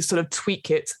okay to sort of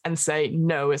tweak it and say,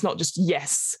 no, it's not just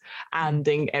yes,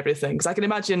 anding everything. Because I can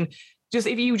imagine just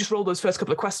if you just roll those first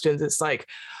couple of questions, it's like,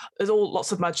 there's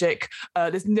lots of magic.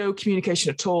 There's no communication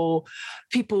at all.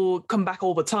 People come back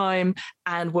all the time,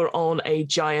 and we're on a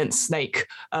giant snake,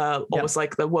 almost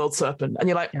like the world serpent. And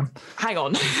you're like, hang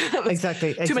on.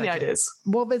 Exactly. Too many ideas.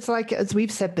 Well, it's like, as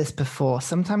we've said this before,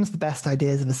 sometimes the best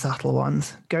ideas are the subtle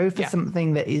ones. Go for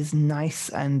something that is nice,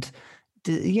 and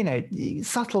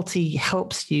subtlety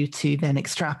helps you to then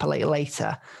extrapolate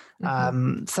later.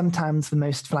 Sometimes the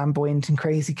most flamboyant and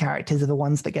crazy characters are the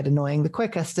ones that get annoying the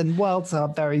quickest, and worlds are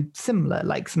very similar.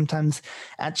 Like sometimes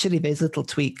actually those little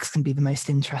tweaks can be the most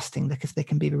interesting because they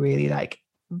can be really like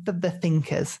the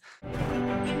thinkers.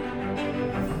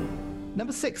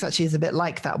 Number 6 actually is a bit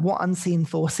like that. What unseen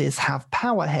forces have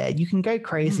power here? You can go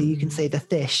crazy. You can say the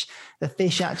fish. The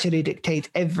fish actually dictate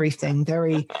everything.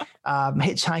 Very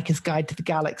Hitchhiker's Guide to the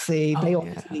Galaxy. They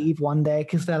always leave one day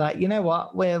because they're like, you know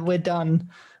what, we're done.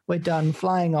 We're done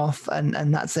flying off,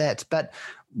 and that's it. But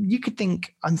you could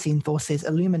think unseen forces,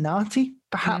 Illuminati,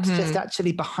 perhaps just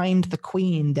actually behind the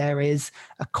queen, there is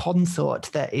a consort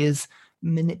that is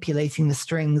manipulating the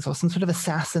strings, or some sort of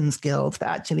assassins guild that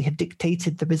actually have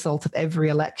dictated the result of every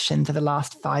election for the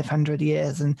last 500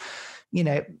 years. And,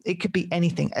 it could be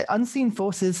anything. Unseen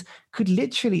forces could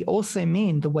literally also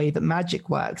mean the way that magic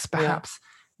works. Perhaps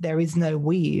there is no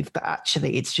weave, but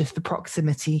actually it's just the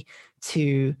proximity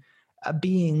to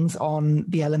beings on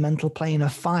the elemental plane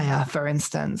of fire, for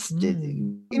instance,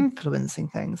 influencing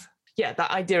things. Yeah,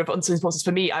 that idea of unseen forces,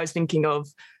 for me, I was thinking of,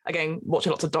 again,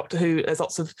 watching lots of Doctor Who, there's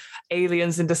lots of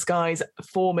aliens in disguise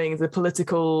forming the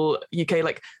political UK,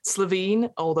 like Slovene,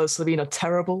 although Slovene are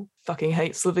terrible, fucking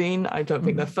hate Slovene. I don't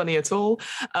think they're funny at all.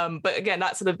 But again,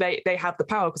 that's sort of, they have the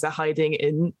power because they're hiding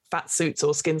in fat suits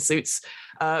or skin suits,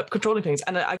 controlling things.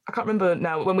 And I can't remember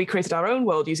now, when we created our own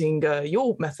world using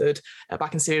your method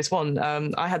back in Series 1,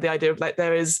 I had the idea of like,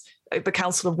 there is the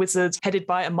Council of Wizards headed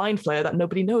by a mind flayer that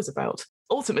nobody knows about.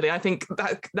 Ultimately, I think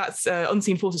that's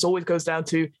unseen forces always goes down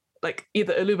to like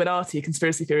either Illuminati,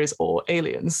 conspiracy theories, or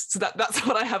aliens. So that's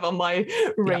what I have on my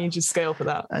range of scale for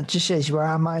that. It just shows you where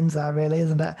our minds are, really,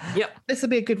 isn't it? Yep. This would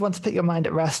be a good one to put your mind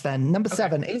at rest then. Number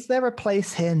 7, is there a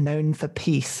place here known for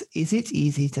peace? Is it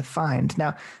easy to find?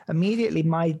 Now, immediately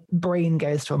my brain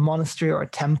goes to a monastery or a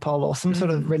temple or some sort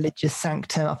of religious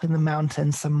sanctum up in the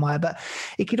mountains somewhere, but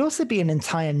it could also be an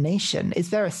entire nation.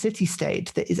 Is there a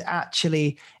city-state that is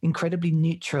actually incredibly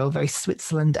neutral, very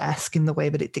Switzerland-esque in the way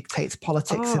that it dictates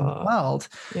politics in the world,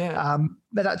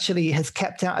 but actually has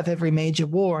kept out of every major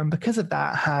war, and because of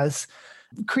that has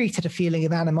created a feeling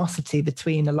of animosity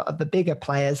between a lot of the bigger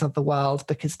players of the world,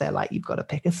 because they're like, you've got to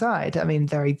pick a side. I mean,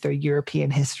 very, very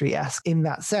European history-esque in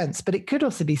that sense, but it could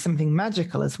also be something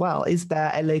magical as well. Is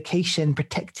there a location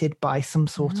protected by some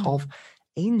sort of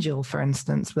angel, for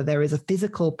instance, where there is a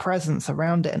physical presence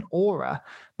around it, an aura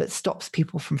that stops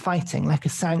people from fighting, like a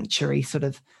sanctuary sort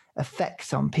of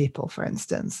effect on people, for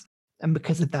instance? And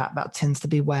because of that, that tends to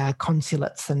be where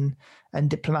consulates and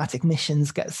diplomatic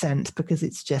missions get sent, because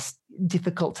it's just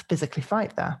difficult to physically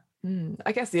fight there.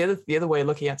 I guess the other way of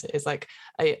looking at it is like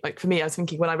for me, I was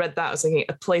thinking when I read that, I was thinking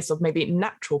a place of maybe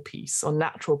natural peace or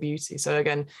natural beauty. So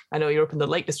again, I know you're up in the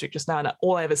Lake District just now, and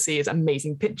all I ever see is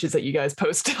amazing pictures that you guys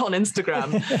post on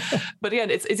Instagram. But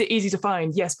again, is it easy to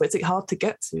find? Yes, but it's hard to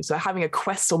get to. So having a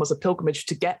quest, almost a pilgrimage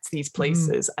to get to these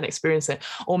places and experience it.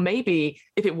 Or maybe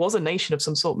if it was a nation of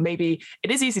some sort, maybe it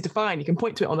is easy to find. You can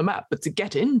point to it on the map, but to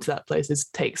get into that place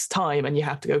takes time, and you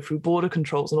have to go through border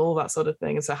controls and all that sort of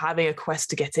thing. And so having a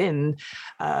quest to get in,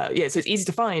 so it's easy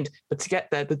to find, but to get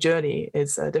there, the journey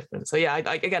is different. So yeah,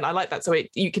 I like that. So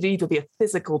you could either be a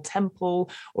physical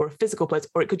temple or a physical place,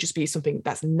 or it could just be something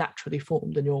that's naturally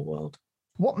formed in your world.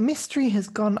 What mystery has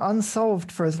gone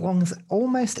unsolved for as long as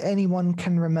almost anyone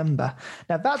can remember?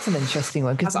 Now, that's an interesting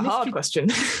one. That's a hard question.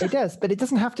 It does, but it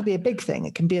doesn't have to be a big thing.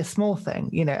 It can be a small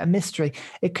thing, a mystery.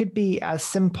 It could be as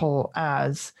simple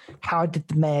as, how did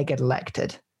the mayor get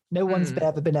elected? No one's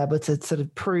ever been able to sort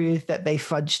of prove that they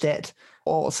fudged it.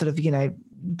 or sort of,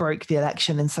 broke the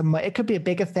election in some way. It could be a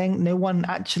bigger thing. No one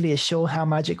actually is sure how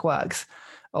magic works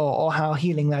or how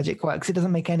healing magic works. It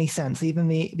doesn't make any sense. Even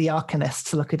the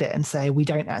arcanists look at it and say, we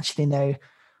don't actually know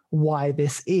why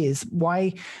this is.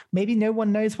 Why? Maybe no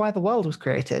one knows why the world was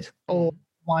created or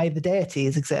why the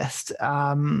deities exist.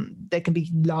 There can be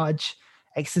large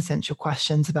existential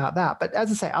questions about that. But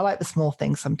as I say, I like the small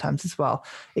things sometimes as well.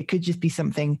 It could just be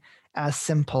something as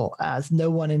simple as no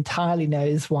one entirely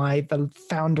knows why the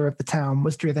founder of the town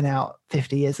was driven out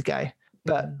 50 years ago,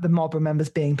 but the mob remembers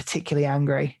being particularly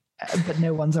angry, but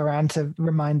no one's around to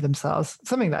remind themselves.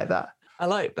 Something like that. I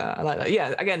like that.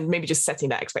 Yeah, again, maybe just setting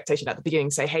that expectation at the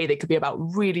beginning, say, hey, they could be about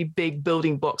really big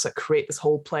building blocks that create this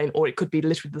whole plane, or it could be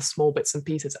literally the small bits and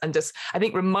pieces. And just, I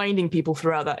think, reminding people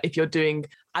throughout that if you're doing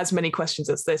as many questions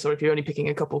as this, or if you're only picking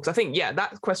a couple, because I think,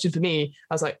 that question for me,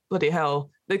 I was like, bloody hell.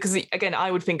 Because again,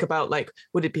 I would think about like,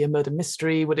 would it be a murder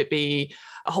mystery? Would it be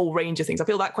a whole range of things? I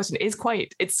feel that question is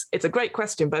it's a great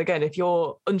question. But again, if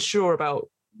you're unsure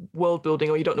about world building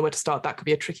or you don't know where to start, that could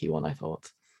be a tricky one, I thought.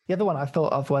 The other one I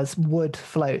thought of was wood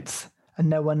floats, and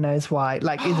no one knows why.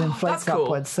 Like, it then floats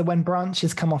upwards. So when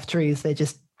branches come off trees, they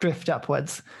just drift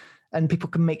upwards, and people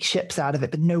can make ships out of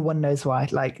it, but no one knows why.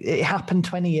 Like, it happened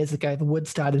 20 years ago. The wood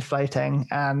started floating,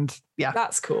 and yeah.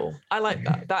 That's cool. I like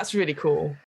that. That's really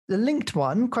cool. The linked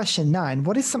one, question 9,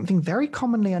 what is something very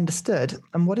commonly understood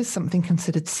and what is something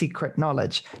considered secret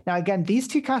knowledge? Now, again, these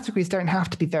two categories don't have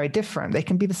to be very different. They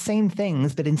can be the same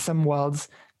things, but in some worlds,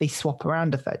 they swap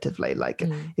around effectively. Like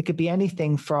it could be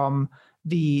anything from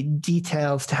the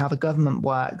details to how the government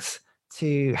works,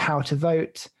 to how to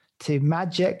vote, to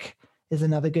magic is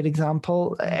another good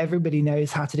example. Everybody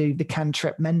knows how to do the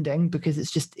cantrip mending because it's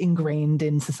just ingrained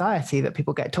in society that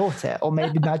people get taught it. Or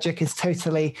maybe magic is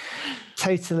totally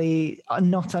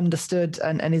not understood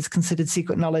and is considered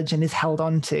secret knowledge and is held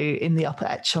on to in the upper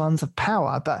echelons of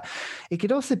power. But it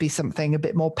could also be something a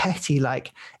bit more petty,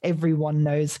 like everyone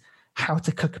knows how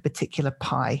to cook a particular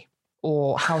pie,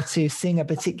 or how to sing a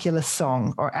particular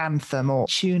song or anthem or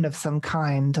tune of some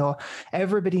kind, or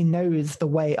everybody knows the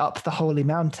way up the holy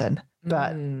mountain,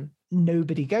 but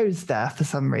nobody goes there for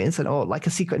some reason, or like a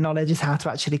secret knowledge is how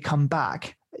to actually come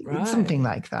back. Right. Something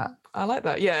like that. I like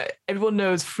that. Yeah, everyone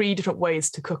knows 3 different ways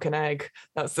to cook an egg.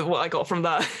 That's what I got from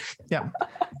that. Yeah,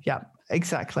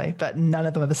 exactly. But none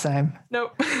of them are the same.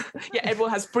 No. Yeah,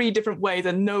 everyone has 3 different ways,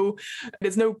 and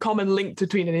there's no common link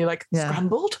between any, like,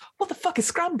 scrambled? What the fuck is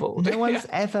scrambled? No one's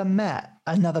ever met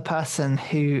another person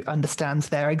who understands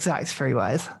their exact 3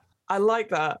 ways. I like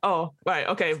that. Oh, right.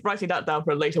 Okay. Writing that down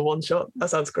for a later one shot. That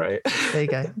sounds great. There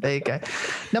you go.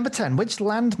 Number 10, which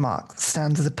landmark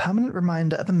stands as a permanent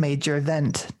reminder of a major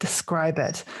event? Describe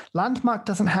it. Landmark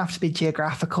doesn't have to be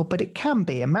geographical, but it can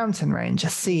be a mountain range, a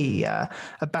sea,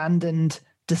 abandoned,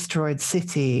 destroyed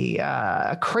city,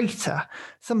 a crater,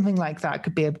 something like that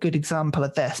could be a good example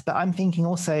of this. But I'm thinking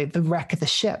also the wreck of the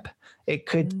ship. It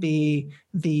could be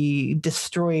the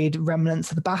destroyed remnants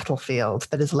of the battlefield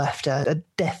that has left a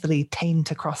deathly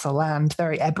taint across a land,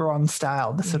 very Eberron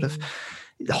style, the sort of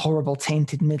horrible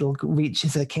tainted middle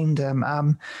reaches a kingdom.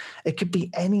 It could be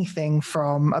anything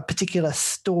from a particular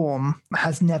storm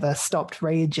has never stopped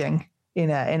raging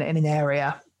in an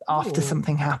area after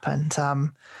something happened.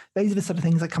 Those are the sort of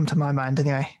things that come to my mind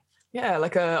anyway. Yeah,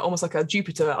 almost like a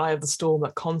Jupiter eye of the storm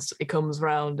that constantly comes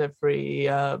around every,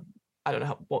 I don't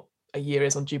know what a year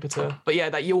is on Jupiter, but yeah,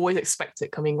 that you always expect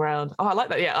it coming around. Oh, I like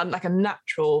that. Yeah, like a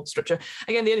natural structure.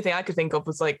 Again, the only thing I could think of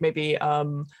was like maybe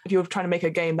if you were trying to make a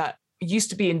game that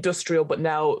used to be industrial, but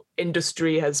now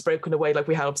industry has broken away, like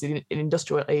we had obviously in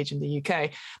industrial age in the UK,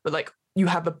 but like you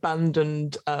have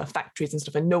abandoned factories and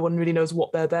stuff, and no one really knows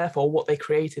what they're there for, what they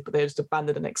created, but they're just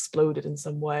abandoned and exploded in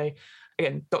some way.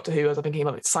 Again, Doctor Who, as I'm thinking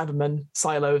about it, Cybermen,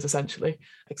 silos essentially,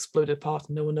 exploded apart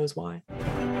and no one knows why.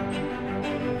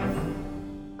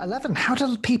 11, how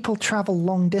do people travel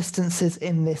long distances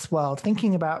in this world?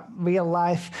 Thinking about real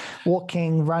life,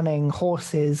 walking, running,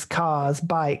 horses, cars,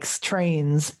 bikes,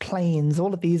 trains, planes,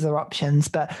 all of these are options.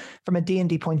 But from a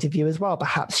D&D point of view as well,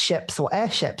 perhaps ships or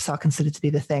airships are considered to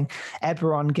be the thing.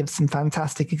 Eberron gives some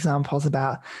fantastic examples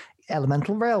about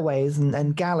elemental railways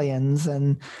and galleons,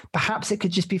 and perhaps it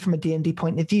could just be from a D&D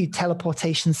point of view.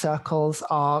 Teleportation circles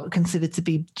are considered to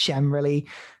be generally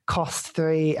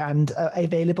cost-free and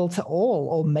available to all,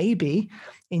 or maybe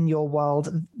in your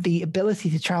world, the ability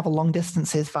to travel long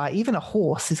distances via even a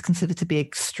horse is considered to be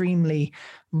extremely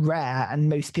rare, and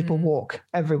most people walk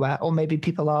everywhere, or maybe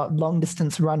people are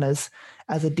long-distance runners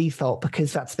as a default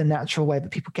because that's the natural way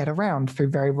that people get around through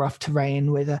very rough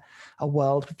terrain with a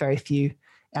world with very few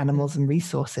animals and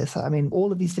resources. I mean,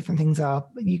 all of these different things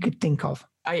you could think of.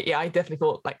 I definitely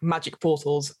thought like magic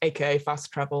portals, aka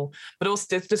fast travel, but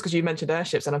also just because you mentioned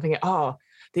airships, and I'm thinking,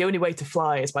 the only way to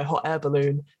fly is by hot air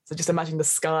balloon. So just imagine the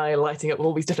sky lighting up with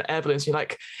all these different air balloons. You're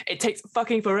like, it takes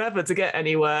fucking forever to get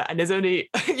anywhere, and there's only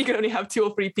you can only have 2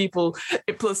 or 3 people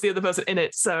plus the other person in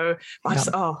it. So I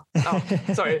just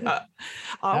sorry, I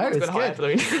want to go on a hot air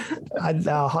balloon.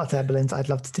 Hot air balloons. I'd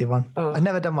love to do one. I've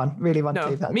never done one. Really want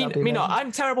to. Me not.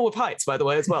 I'm terrible with heights, by the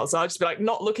way, as well. So I'll just be like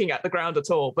not looking at the ground at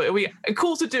all. But it'll be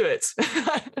cool to do it.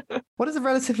 What is a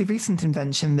relatively recent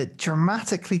invention that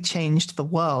dramatically changed the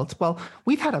world? Well,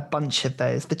 we've had a bunch of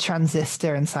those. The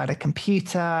transistor inside a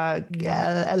computer,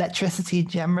 electricity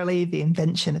generally, the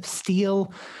invention of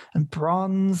steel and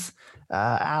bronze,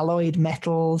 alloyed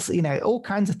metals, all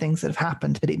kinds of things that have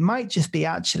happened. But it might just be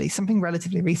actually something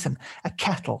relatively recent, a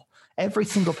kettle. Every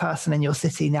single person in your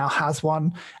city now has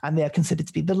one, and they are considered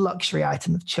to be the luxury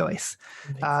item of choice.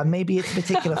 Maybe it's a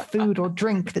particular food or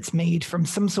drink that's made from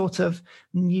some sort of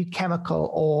new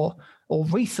chemical or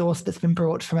resource that's been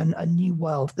brought from a new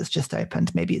world that's just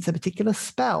opened. Maybe it's a particular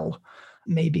spell.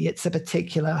 Maybe it's a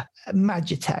particular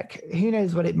magitech. Who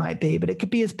knows what it might be, but it could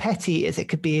be as petty as it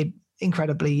could be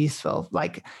incredibly useful.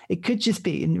 Like it could just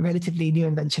be a relatively new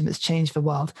invention that's changed the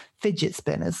world. Fidget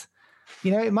spinners.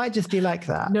 It might just be like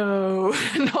that. No,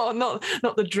 not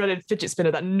the dreaded fidget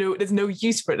spinner that there's no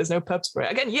use for it. There's no purpose for it.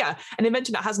 Again, yeah, an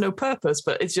invention that has no purpose,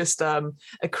 but it's just a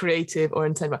creative or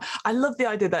intent. I love the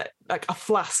idea that like a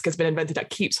flask has been invented that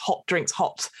keeps hot drinks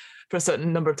hot for a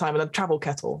certain number of time, and a travel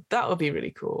kettle. That would be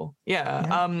really cool.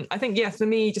 Yeah. I think, for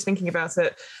me, just thinking about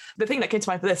it, the thing that came to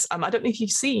mind for this, I don't know if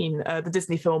you've seen the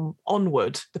Disney film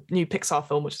Onward, the new Pixar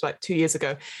film, which was like 2 years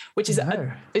ago, which is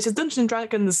it's a Dungeons and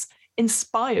Dragons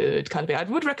inspired kind of thing. I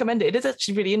would recommend it. It is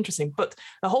actually really interesting. But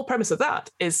the whole premise of that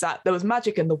is that there was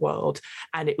magic in the world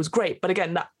and it was great. But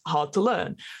again, that's hard to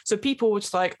learn. So people were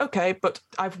just like, okay, but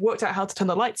I've worked out how to turn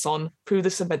the lights on through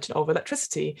this invention of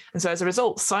electricity. And so as a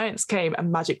result, science came and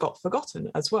magic got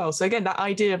forgotten as well. So again, that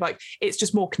idea of like, it's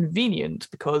just more convenient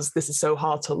because this is so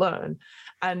hard to learn.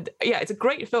 And yeah, it's a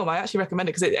great film. I actually recommend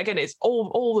it because it's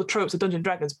all the tropes of Dungeons and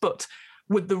Dragons, but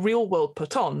with the real world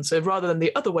put on. So rather than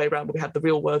the other way around where we had the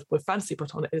real world with fantasy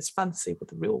put on, it is fantasy with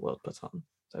the real world put on.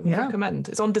 So I would recommend.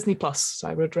 It's on Disney Plus, so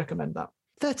I would recommend that.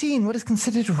 13, what is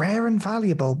considered rare and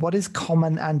valuable? What is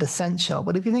common and essential?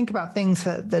 Well, if you think about things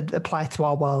that apply to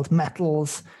our world,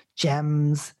 metals,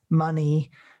 gems,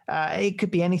 money, it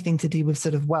could be anything to do with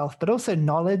sort of wealth, but also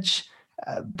knowledge,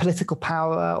 political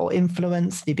power or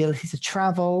influence, the ability to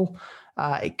travel.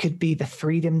 It could be the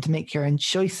freedom to make your own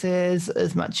choices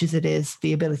as much as it is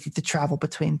the ability to travel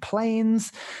between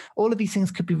planes. All of these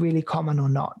things could be really common or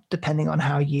not, depending on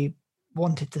how you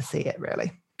wanted to see it,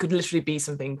 really. Could literally be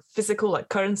something physical like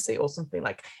currency or something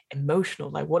like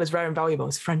emotional, like what is rare and valuable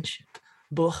is friendship.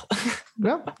 Well,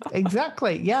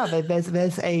 exactly. Yeah,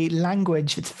 there's a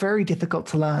language that's very difficult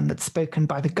to learn that's spoken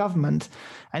by the government,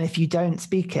 and if you don't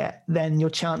speak it, then your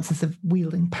chances of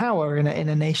wielding power in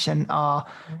a nation are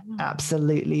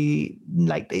absolutely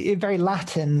like very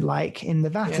Latin, like in the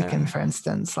Vatican, for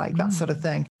instance, like that sort of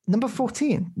thing. Number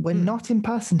 14, we're not in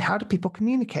person. How do people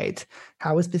communicate?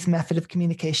 How has this method of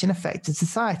communication affected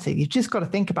society? You've just got to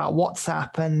think about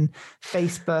WhatsApp and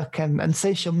Facebook and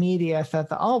social media for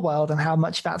our world and how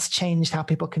much that's changed how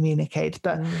people communicate.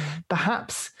 But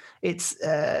perhaps it's,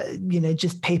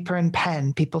 just paper and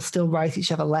pen. People still write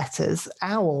each other letters.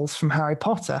 Owls from Harry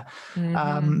Potter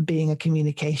being a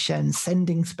communication,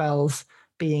 sending spells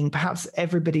being perhaps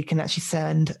everybody can actually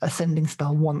send a sending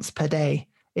spell once per day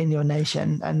in your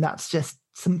nation, and that's just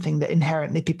something that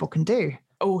inherently people can do.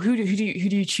 Oh, who do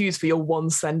you choose for your one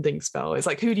sending spell? It's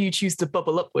like, who do you choose to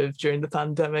bubble up with during the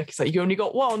pandemic? It's like you only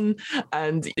got one,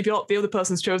 and if you're not the other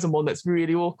person's chosen one, that's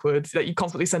really awkward. That you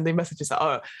constantly sending messages that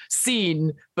are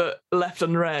seen but left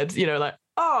unread.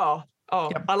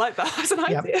 Yep. I like that as an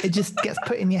idea. It just gets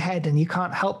put in your head and you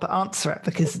can't help but answer it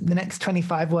because the next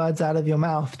 25 words out of your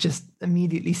mouth just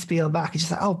immediately spiel back. It's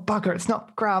just like, oh, bugger, it's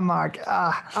not grammar.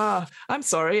 I'm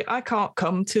sorry, I can't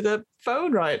come to the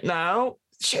phone right now.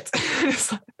 Shit.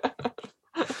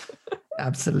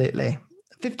 Absolutely.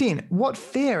 15. What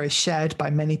fear is shared by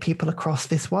many people across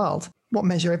this world? What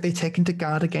measure have they taken to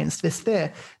guard against this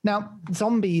fear? Now,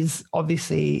 zombies,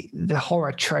 obviously, the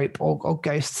horror trope or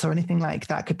ghosts or anything like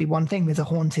that could be one thing. There's a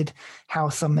haunted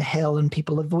house on the hill and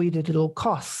people avoid it at all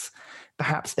costs.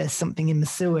 Perhaps there's something in the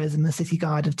sewers and the city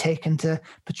guard have taken to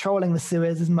patrolling the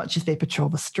sewers as much as they patrol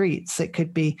the streets. It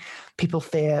could be people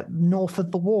fear north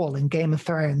of the wall in Game of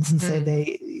Thrones. And so they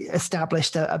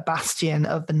established a bastion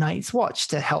of the Night's Watch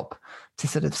to help to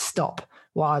sort of stop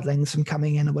wildlings from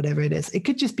coming in or whatever it is. It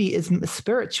could just be as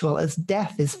spiritual as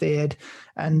death is feared,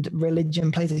 and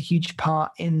religion plays a huge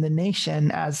part in the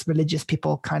nation as religious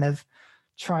people kind of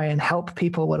try and help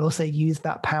people, but also use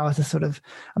that power to sort of,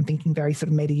 I'm thinking very sort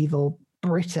of medieval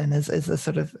Britain as a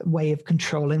sort of way of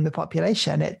controlling the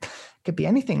population. It could be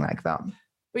anything like that.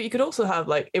 But you could also have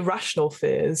like irrational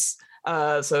fears.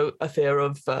 So a fear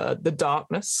of the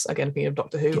darkness, again, thinking of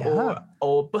Doctor Who,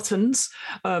 or buttons.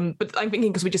 But I'm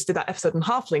thinking, because we just did that episode on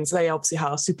halflings, they obviously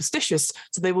are superstitious,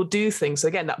 so they will do things. So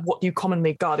again, that what you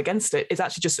commonly guard against it is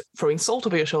actually just throwing salt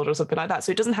over your shoulder or something like that.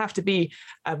 So it doesn't have to be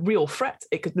a real threat.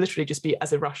 It could literally just be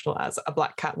as irrational as a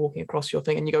black cat walking across your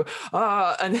thing, and you go,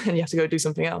 and then you have to go do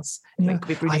something else. I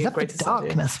love the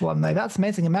darkness one, though. That's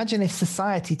amazing. Imagine if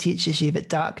society teaches you that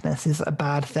darkness is a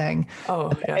bad thing.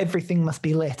 Everything must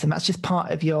be lit, and that's just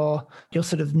part of your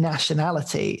sort of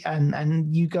nationality,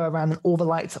 and you go around and all the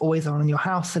lights are always on in your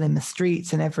house and in the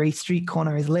streets, and every street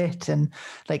corner is lit, and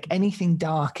like anything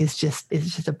dark is just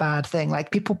a bad thing.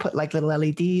 Like people put like little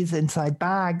LEDs inside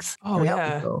bags.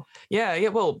 Yeah.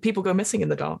 Well, people go missing in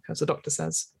the dark, as the Doctor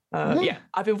says.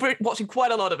 I've been watching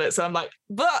quite a lot of it, so I'm like,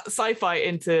 but sci-fi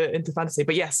into fantasy.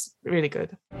 But yes, really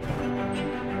good.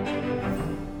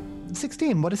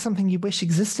 16. What is something you wish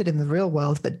existed in the real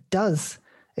world but does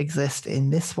exist in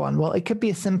this one? Well, it could be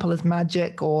as simple as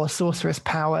magic or sorceress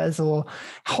powers or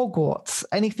Hogwarts,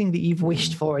 anything that you've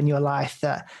wished for in your life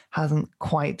that hasn't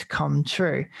quite come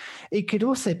true. It could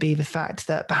also be the fact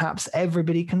that perhaps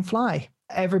everybody can fly.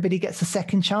 Everybody gets a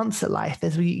second chance at life.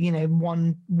 There's,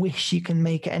 one wish you can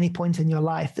make at any point in your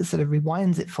life that sort of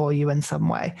rewinds it for you in some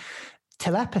way.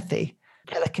 Telepathy,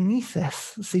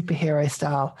 telekinesis, superhero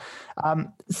style.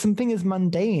 Something as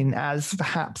mundane as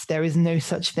perhaps there is no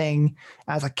such thing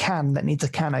as a can that needs a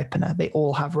can opener. They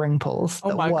all have ring pulls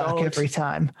that work every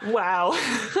time. Wow.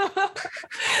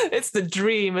 It's the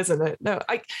dream, isn't it? No,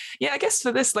 I guess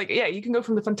for this, you can go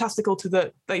from the fantastical to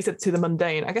the, like you said, to the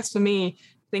mundane. I guess for me,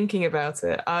 thinking about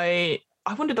it, I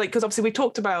wondered, because obviously we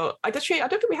talked about, I don't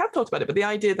think we have talked about it, but the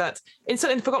idea that in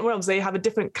Forgotten Realms, they have a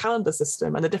different calendar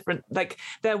system, and a different,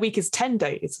 their week is 10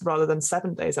 days rather than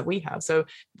 7 days that we have. So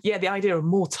yeah, the idea of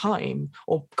more time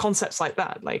or concepts like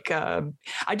that,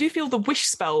 I do feel the wish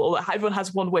spell, or everyone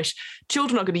has one wish,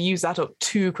 children are going to use that up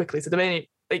too quickly. So the minute,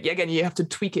 again, you have to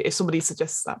tweak it if somebody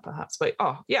suggests that perhaps. But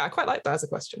I quite like that as a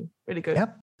question. Really good.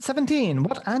 Yep. 17.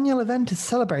 What annual event is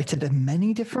celebrated in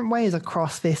many different ways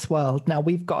across this world? Now,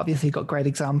 we've obviously got great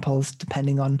examples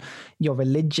depending on your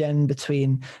religion,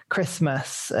 between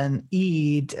Christmas and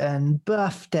Eid and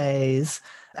birthdays,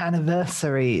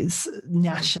 anniversaries,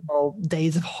 national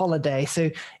days of holiday.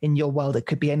 So in your world, it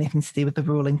could be anything to do with the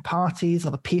ruling parties or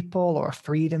the people, or a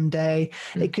freedom day.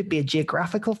 It could be a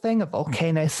geographical thing. A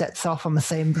volcano sets off on the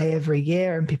same day every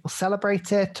year and people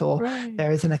celebrate it. Or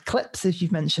there is an eclipse, as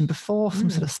you've mentioned before, some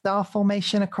sort of star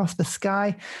formation across the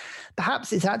sky.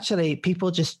 Perhaps it's actually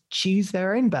people just choose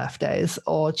their own birthdays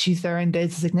or choose their own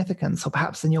days of significance. Or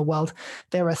perhaps in your world,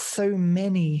 there are so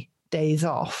many days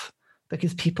off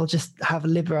because people just have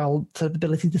liberal sort of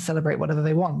ability to celebrate whatever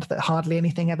they want, that hardly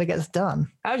anything ever gets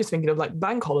done. I was just thinking of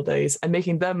bank holidays and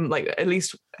making them at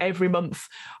least every month,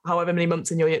 however many months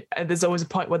in your year. And there's always a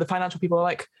point where the financial people are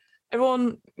like,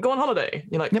 everyone go on holiday.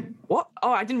 You're like, yep. What?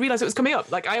 Oh, I didn't realize it was coming up.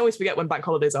 I always forget when bank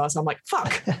holidays are. So I'm like,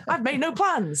 fuck, I've made no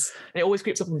plans. And it always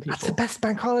creeps up on people. That's the best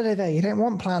bank holiday there. You don't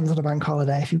want plans on a bank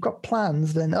holiday. If you've got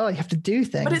plans, then, you have to do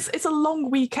things. But it's a long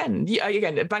weekend.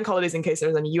 Again, bank holidays, in case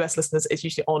there's any US listeners, it's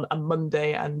usually on a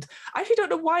Monday. And I actually don't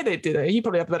know why they do that. You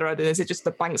probably have a better idea. Is it just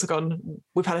the banks are gone,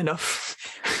 we've had enough?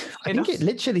 I think it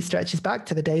literally stretches back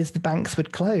to the days the banks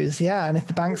would close. Yeah. And if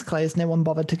the banks closed, no one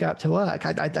bothered to go up to work.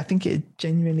 I think it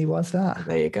genuinely was that.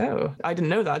 There you go. I didn't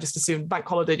know that. I just assumed bank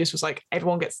holiday just was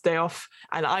everyone gets a day off,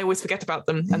 and I always forget about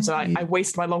them. And so I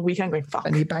waste my long weekend going, fuck.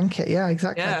 And you bank it. Yeah,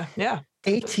 exactly. Yeah.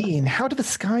 18. How do the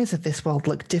skies of this world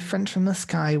look different from the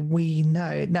sky we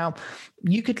know? Now,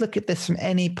 you could look at this from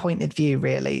any point of view,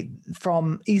 really.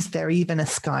 Is there even a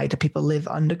sky? Do people live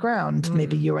underground?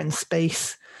 Maybe you're in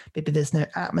space. Maybe there's no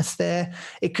atmosphere.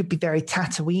 It could be very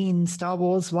Tatooine, Star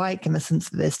Wars-like, in the sense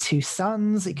that there's two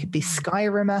suns. It could be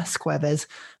Skyrim-esque, where there's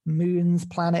moons,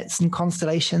 planets, and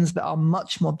constellations that are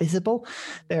much more visible.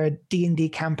 There are D&D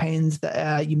campaigns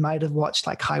that you might have watched,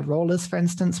 like High Rollers, for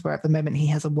instance, where at the moment he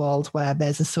has a world where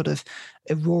there's a sort of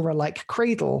aurora-like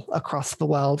cradle across the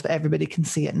world that everybody can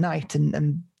see at night,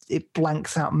 and it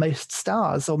blanks out most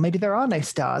stars, or maybe there are no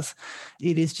stars.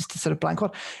 It is just a sort of blank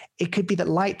world. It could be that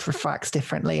light refracts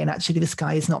differently, and actually the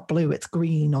sky is not blue, it's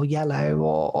green or yellow,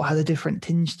 or has a different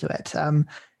tinge to it.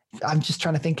 I'm just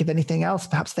trying to think of anything else.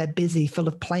 Perhaps they're busy, full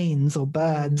of planes or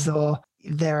birds, or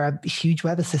there are huge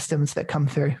weather systems that come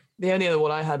through. The only other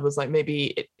one I had was like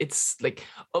maybe it's like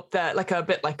up there, like a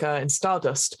bit like in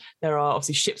Stardust. There are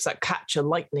obviously ships that capture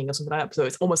lightning or something like that. So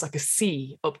it's almost like a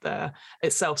sea up there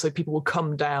itself. So people will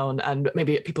come down, and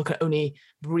maybe people can only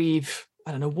breathe,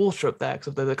 I don't know, water up there because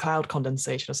of the cloud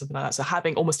condensation or something like that. So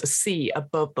having almost a sea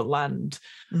above the land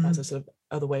as a sort of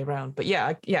other way around. But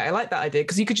yeah, I like that idea,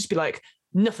 because you could just be like,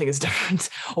 nothing is different,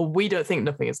 or we don't think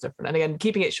nothing is different. And again,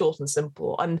 keeping it short and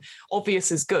simple and obvious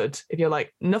is good. If you're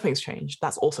like, nothing's changed,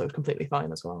 that's also completely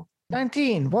fine as well.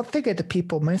 19. What figure do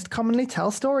people most commonly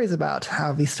tell stories about?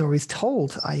 How are these stories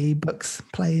told, i.e. books,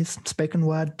 plays, spoken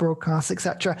word, broadcasts,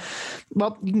 etc.?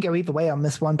 Well, you can go either way on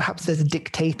this one. Perhaps there's a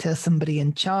dictator, somebody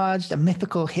in charge, a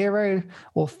mythical hero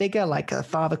or figure like a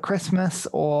Father Christmas,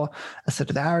 or a sort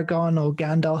of Aragon or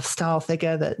Gandalf style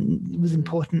figure that was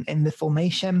important in the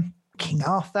formation. King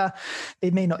Arthur. They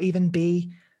may not even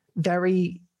be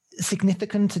very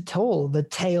significant at all. The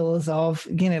tales of,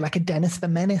 like a Dennis the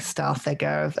Menace style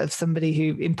figure of somebody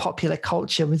who in popular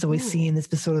culture was always seen as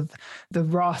the sort of the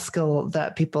rascal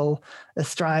that people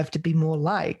strive to be more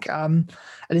like. And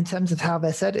in terms of how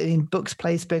they're said in books,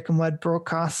 plays, spoken word,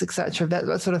 broadcasts, etc.,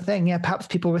 that sort of thing, yeah, perhaps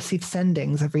people receive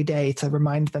sendings every day to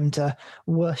remind them to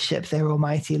worship their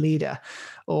almighty leader.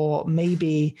 Or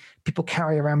maybe people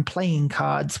carry around playing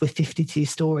cards with 52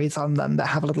 stories on them that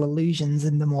have little allusions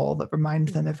in them all that remind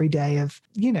them every day of,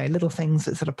 little things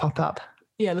that sort of pop up.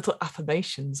 Yeah, little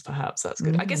affirmations, perhaps. That's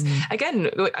good. I guess, again,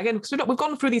 because we've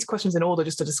gone through these questions in order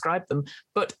just to describe them.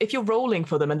 But if you're rolling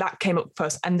for them and that came up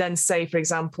first, and then say, for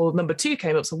example, number 2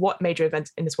 came up, so what major event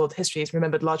in this world history is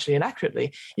remembered largely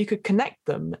inaccurately, you could connect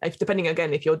them, depending,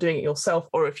 again, if you're doing it yourself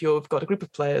or if you've got a group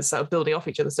of players that are building off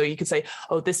each other. So you could say,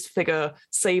 oh, this figure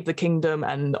saved the kingdom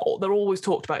and they're always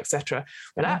talked about, etc.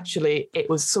 When actually it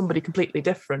was somebody completely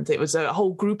different. It was a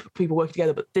whole group of people working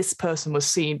together, but this person was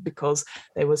seen because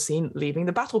they were seen leaving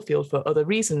the battlefield for other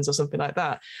reasons or something like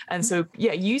that. And so,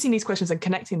 yeah, using these questions and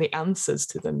connecting the answers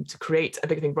to them to create a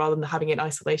bigger thing rather than having it in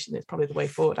isolation is probably the way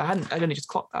forward. I'd only just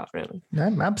clocked that, really.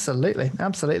 No, absolutely,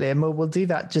 and we'll do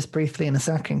that just briefly in a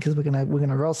second, because we're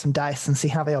gonna roll some dice and see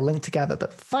how they all link together.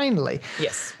 But finally,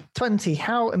 yes, 20.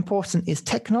 How important is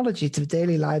technology to the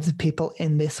daily lives of people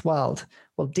in this world?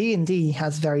 Well, D&D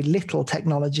has very little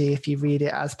technology if you read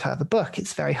it as per the book.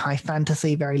 It's very high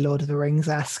fantasy, very Lord of the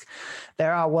Rings-esque.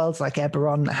 There are worlds like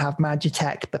Eberron that have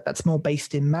magitech, but that's more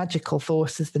based in magical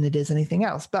forces than it is anything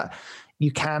else. But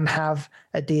you can have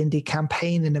a D&D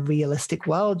campaign in a realistic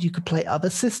world. You could play other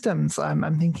systems.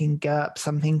 I'm thinking GURPS.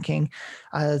 I'm thinking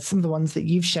some of the ones that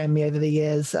you've shown me over the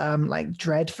years, like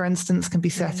Dread, for instance, can be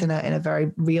set in a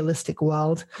very realistic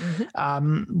world,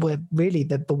 where really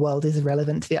the world is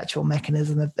irrelevant to the actual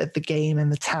mechanism of the game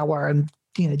and the tower and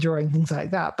drawing things like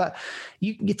that. But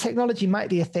your technology might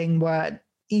be a thing where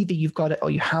either you've got it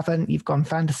or you haven't. You've gone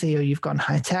fantasy or you've gone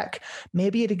high tech.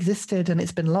 Maybe it existed and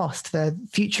it's been lost. The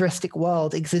futuristic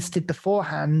world existed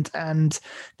beforehand and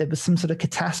there was some sort of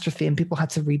catastrophe and people had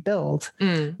to rebuild.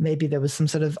 Maybe there was some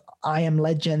sort of I Am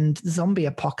Legend zombie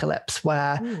apocalypse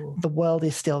where the world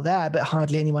is still there, but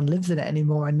hardly anyone lives in it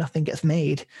anymore and nothing gets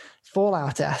made.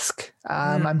 Fallout-esque.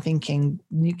 I'm thinking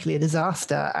nuclear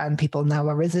disaster and people now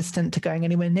are resistant to going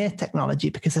anywhere near technology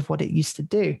because of what it used to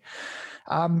do.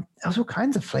 There's all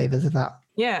kinds of flavors of that.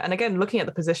 Yeah, and again, looking at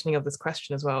the positioning of this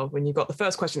question as well, when you've got the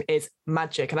first question is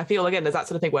magic. And I feel, again, there's that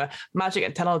sort of thing where magic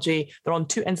and technology, they're on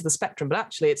two ends of the spectrum, but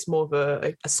actually it's more of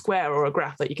a square or a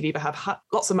graph that you could either have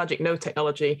lots of magic, no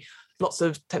technology, lots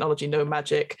of technology, no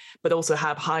magic, but also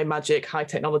have high magic, high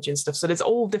technology and stuff. So there's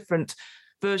all different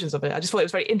versions of it. I just thought it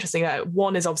was very interesting that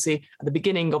one is obviously at the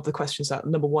beginning of the question, so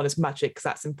number one is magic, because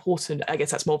that's important. I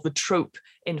guess that's more of the trope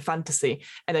in fantasy,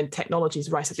 and then technology is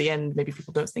right at the end. Maybe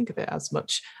people don't think of it as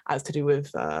much as to do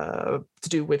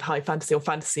with high fantasy or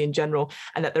fantasy in general,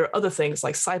 and that there are other things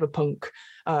like cyberpunk,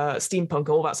 steampunk,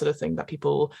 all that sort of thing that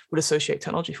people would associate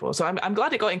technology for. So I'm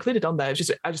glad it got included on there. I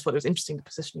just thought it was interesting, the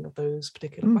positioning of those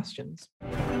particular questions.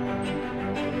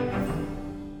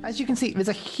 As you can see, there's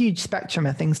a huge spectrum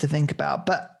of things to think about,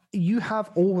 but you have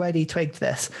already twigged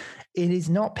this. It is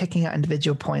not picking out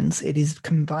individual points. It is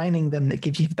combining them that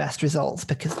gives you the best results,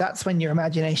 because that's when your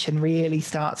imagination really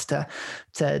starts to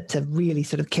really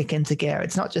sort of kick into gear.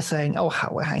 It's not just saying, oh,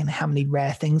 how many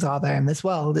rare things are there in this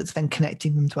world? It's then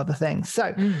connecting them to other things.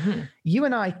 So you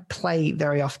and I play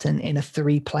very often in a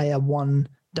 3-player, 1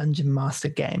 dungeon master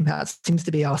game. That seems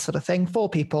to be our sort of thing. 4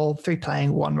 people, 3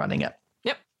 playing, 1 running it.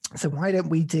 So why don't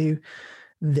we do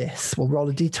this? We'll roll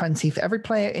a d20 for every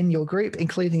player in your group,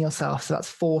 including yourself. So that's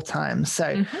 4 times.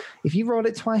 So if you roll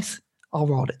it twice, I'll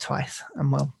roll it twice,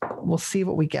 and we'll see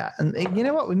what we get. And you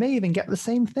know what? We may even get the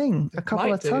same thing a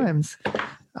couple of times.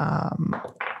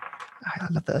 I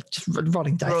love that. Just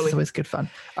rolling dice is always good fun.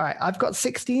 All right, I've got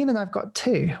 16 and I've got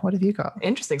 2. What have you got?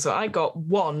 Interesting. So I got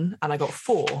 1 and I got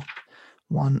 4.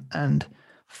 1 and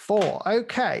 4.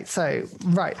 Okay, so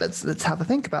right, let's have a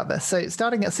think about this. So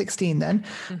starting at 16 then,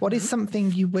 what is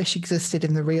something you wish existed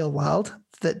in the real world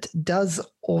that does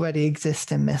already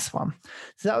exist in this one?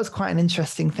 So that was quite an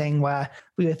interesting thing where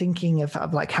we were thinking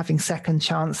of like having second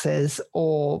chances,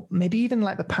 or maybe even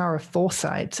like the power of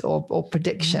foresight or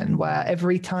prediction, where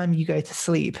every time you go to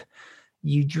sleep,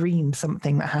 you dream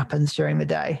something that happens during the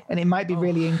day, and it might be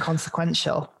really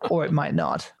inconsequential or it might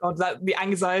not. God, the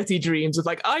anxiety dreams of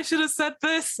like, I should have said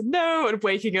this, no, and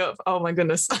waking up, oh my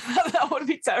goodness, that would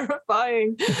be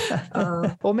terrifying.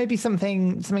 Or maybe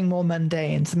something more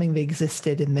mundane, something that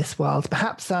existed in this world,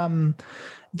 perhaps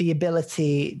the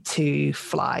ability to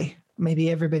fly.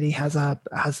 Maybe everybody has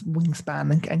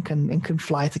wingspan and can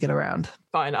fly to get around.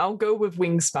 Fine, I'll go with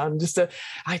wingspan.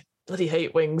 I bloody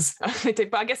hate wings.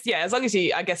 But I guess, yeah, as long as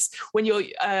I guess when you're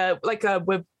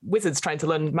with wizards trying to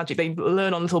learn magic, they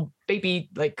learn on little baby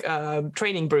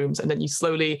training brooms, and then you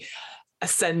slowly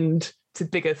ascend to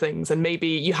bigger things. And maybe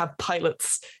you have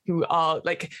pilots who are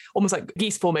like almost like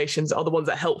geese formations are the ones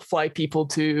that help fly people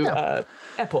to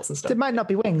airports and stuff. It might not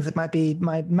be wings. It might be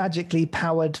my magically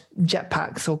powered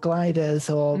jetpacks or gliders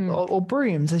or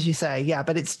brooms, as you say. Yeah,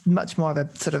 but it's much more of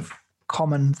a sort of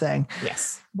common thing.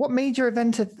 Yes. What major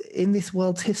event in this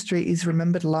world's history is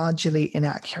remembered largely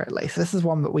inaccurately? So this is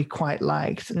one that we quite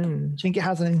liked. Do you think it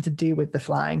has anything to do with the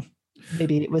flying?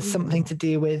 Maybe it was something to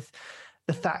do with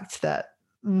the fact that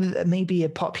maybe a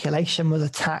population was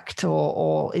attacked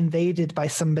or invaded by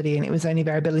somebody, and it was only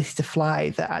their ability to fly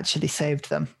that actually saved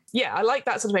them. Yeah, I like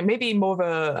that sort of thing. Maybe more of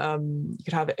a, you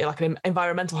could have it like an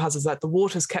environmental hazard, that the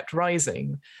water's kept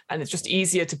rising and it's just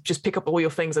easier to just pick up all your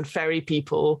things and ferry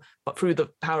people, but through the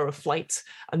power of flight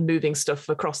and moving stuff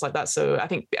across like that. So I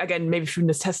think, again, maybe through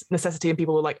necessity, and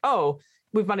people were like, oh,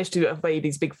 we've managed to evade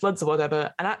these big floods or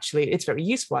whatever. And actually, it's very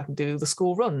useful. I can do the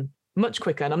school run much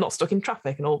quicker and I'm not stuck in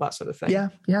traffic and all that sort of thing.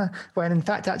 Yeah. When in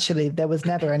fact, actually, there was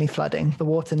never any flooding. The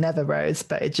water never rose,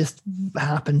 but it just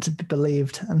happened to be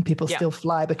believed, and people still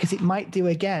fly because it might do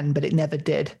again, but it never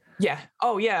did. Yeah.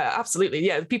 Oh, yeah, absolutely.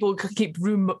 Yeah. People keep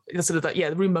the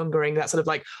room mongering, that sort of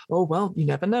like, oh, well, you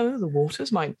never know. The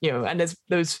waters might, and there's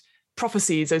those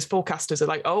prophecies, those forecasters are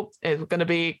like, oh, it's going to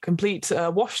be complete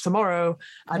wash tomorrow.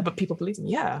 But people believe them.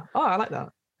 Yeah. Oh, I like that.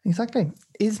 Exactly.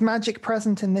 Is magic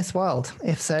present in this world?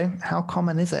 If so, how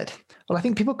common is it? Well, I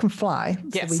think people can fly.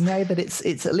 So we know that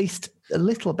it's at least a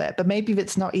little bit, but maybe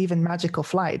it's not even magical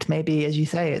flight. Maybe, as you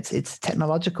say, it's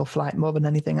technological flight more than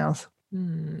anything else.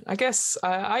 I guess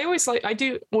I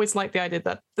do always like the idea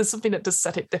that there's something that does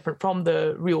set it different from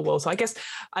the real world. So I guess,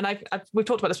 and we've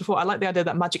talked about this before, I like the idea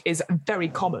that magic is very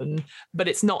common, but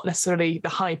it's not necessarily the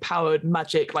high-powered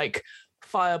magic like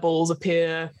fireballs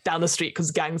appear down the street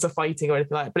because gangs are fighting or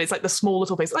anything like that. But it's like the small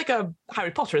little things, like a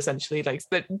Harry Potter, essentially. Like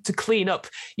to clean up,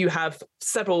 you have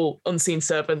several unseen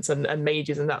servants and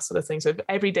mages and that sort of thing. So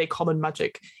everyday common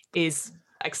magic is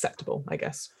acceptable, I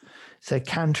guess. So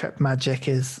cantrip magic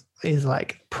is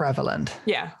like prevalent.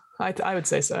 Yeah, I would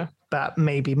say so. But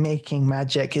maybe making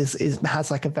magic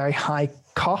has like a very high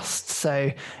cost.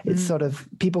 So it's sort of,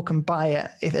 people can buy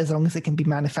it as long as it can be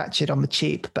manufactured on the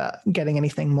cheap, but getting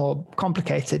anything more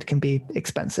complicated can be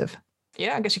expensive.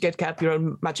 Yeah, I guess you get to have your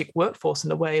own magic workforce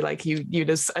in a way, like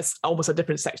there's almost a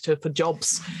different sector for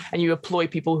jobs, and you employ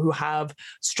people who have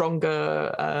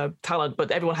stronger talent,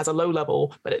 but everyone has a low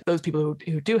level, but those people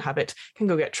who do have it can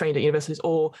go get trained at universities,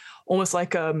 or almost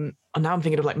like now I'm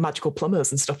thinking of like magical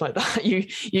plumbers and stuff like that.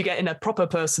 You get in a proper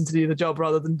person to do the job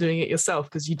rather than doing it yourself,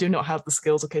 because you do not have the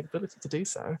skills or capability to do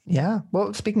so. Yeah.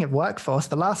 Well, speaking of workforce,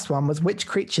 the last one was which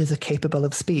creatures are capable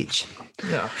of speech?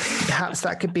 Yeah. Perhaps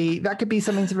that could be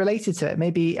something related to it.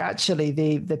 Maybe actually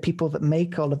the people that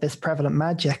make all of this prevalent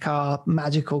magic are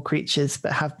magical creatures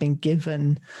that have been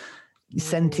given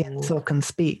sentience or can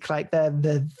speak, like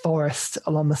the forest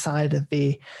along the side of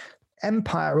the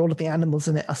empire. All of the animals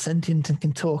in it are sentient and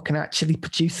can talk and actually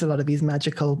produce a lot of these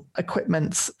magical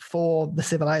equipments for the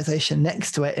civilization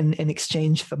next to it in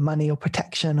exchange for money or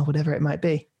protection or whatever it might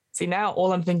be. See, now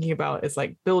all I'm thinking about is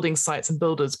like building sites and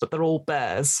builders, but they're all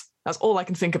bears. That's all I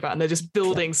can think about. And they're just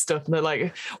building stuff, and they're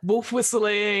like wolf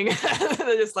whistling,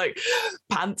 they're just like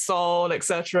pants on,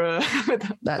 etc.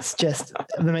 That's just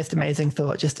the most amazing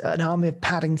thought. Just an army of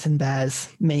Paddington bears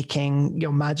making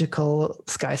your magical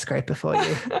skyscraper for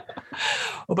you.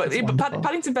 But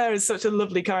Paddington Bear is such a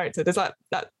lovely character. There's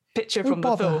that picture from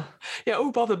the film. Yeah,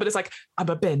 oh bother, but it's like, I'm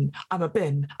a bin.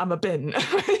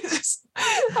 It's just,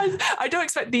 I don't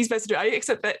expect these bears to do it. I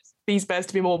expect that these bears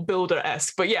to be more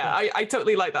builder-esque. But yeah, I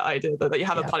totally like that idea that you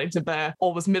have a Paddington Bear,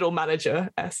 almost middle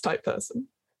manager-esque type person.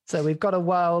 So we've got a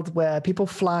world where people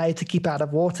fly to keep out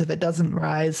of water that doesn't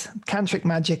rise. Cantric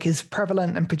magic is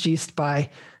prevalent and produced by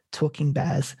talking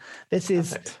bears. This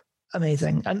is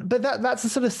amazing. But that's a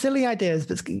sort of silly ideas,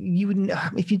 but you wouldn't,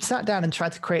 if you'd sat down and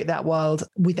tried to create that world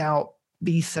without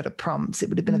these sort of prompts, it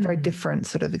would have been a very different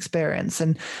sort of experience.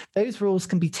 And those rules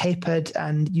can be tapered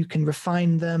and you can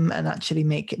refine them and actually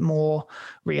make it more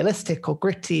realistic or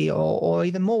gritty or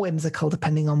even more whimsical,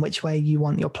 depending on which way you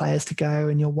want your players to go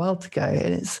and your world to go.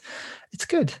 And it's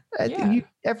good. And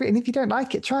if you don't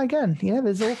like it, try again.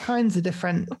 There's all kinds of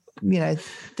different,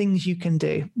 things you can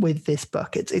do with this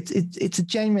book. It's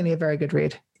genuinely a very good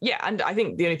read. Yeah, and I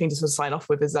think the only thing to sort of sign off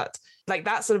with is that, like,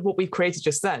 that's sort of what we've created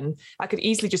just then. That could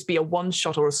easily just be a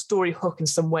one-shot or a story hook in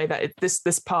some way that this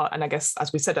part, and I guess,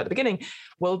 as we said at the beginning,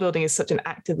 world building is such an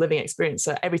active living experience.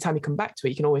 So every time you come back to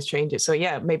it, you can always change it. So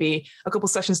yeah, maybe a couple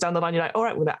sessions down the line, you're like, all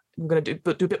right, we're going to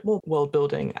do a bit more world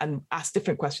building and ask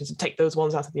different questions and take those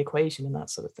ones out of the equation and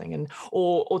that sort of thing, and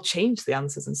or change the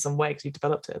answers in some way because you've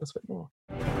developed it a little bit more.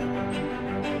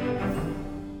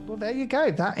 Well, there you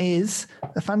go. That is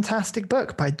a fantastic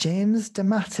book by James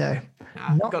D'Amato.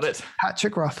 Got it.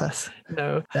 Patrick Rothfuss.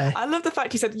 No. I love the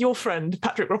fact you said your friend,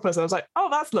 Patrick Rothfuss. I was like, oh,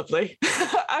 that's lovely.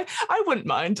 I wouldn't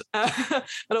mind. But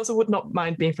also would not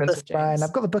mind being friends with James. Fine.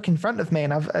 I've got the book in front of me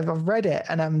and I've read it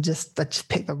and I just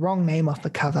picked the wrong name off the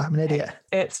cover. I'm an idiot.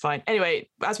 It's fine. Anyway,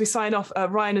 as we sign off,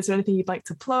 Ryan, is there anything you'd like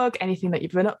to plug? Anything that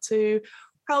you've been up to?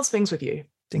 How's things with you?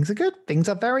 Things are good. Things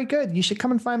are very good. You should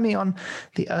come and find me on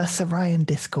the Ursa Ryan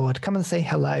Discord. Come and say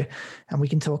hello and we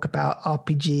can talk about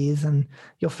RPGs and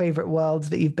your favorite worlds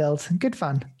that you've built. Good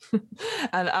fun.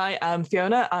 And I am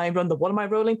Fiona. I run the What Am I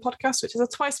Rolling podcast, which is a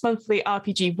twice monthly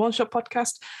RPG one-shot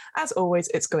podcast. As always,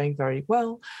 it's going very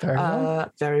well.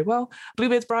 Very well.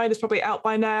 Bluebeard's Bride is probably out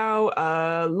by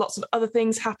now. Lots of other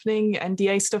things happening,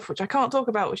 NDA stuff, which I can't talk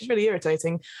about, which is really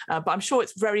irritating. But I'm sure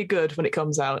it's very good when it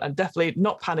comes out and definitely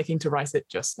not panicking to write it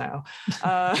just now.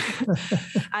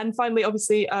 And finally,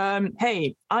 obviously,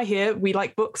 hey, I hear we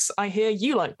like books. I hear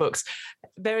you like books.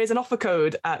 There is an offer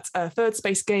code at Third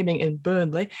Space Gaming in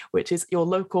Burnley, which is your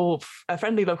local,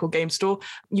 friendly local game store.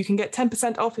 You can get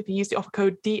 10% off if you use the offer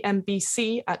code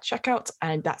DMBC at checkout,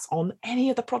 and that's on any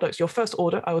of the products. Your first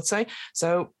order, I would say.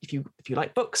 So if you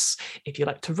like books, if you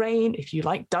like terrain, if you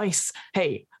like dice,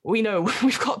 hey, we know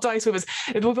we've got dice with us.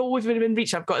 If we've always been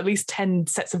reached, I've got at least 10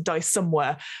 sets of dice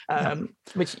somewhere,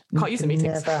 which you can't use in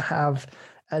meetings. Never have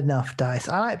enough dice.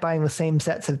 I like buying the same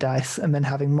sets of dice and then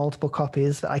having multiple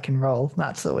copies that I can roll.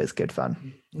 That's always good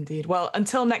fun. Indeed. Well,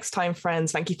 until next time,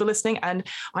 friends, thank you for listening. And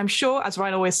I'm sure, as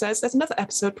Ryan always says, there's another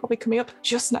episode probably coming up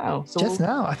just now. So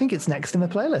now. I think it's next in the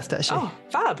playlist, actually. Oh,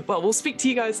 fab. Well, we'll speak to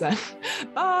you guys then.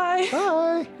 Bye.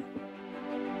 Bye.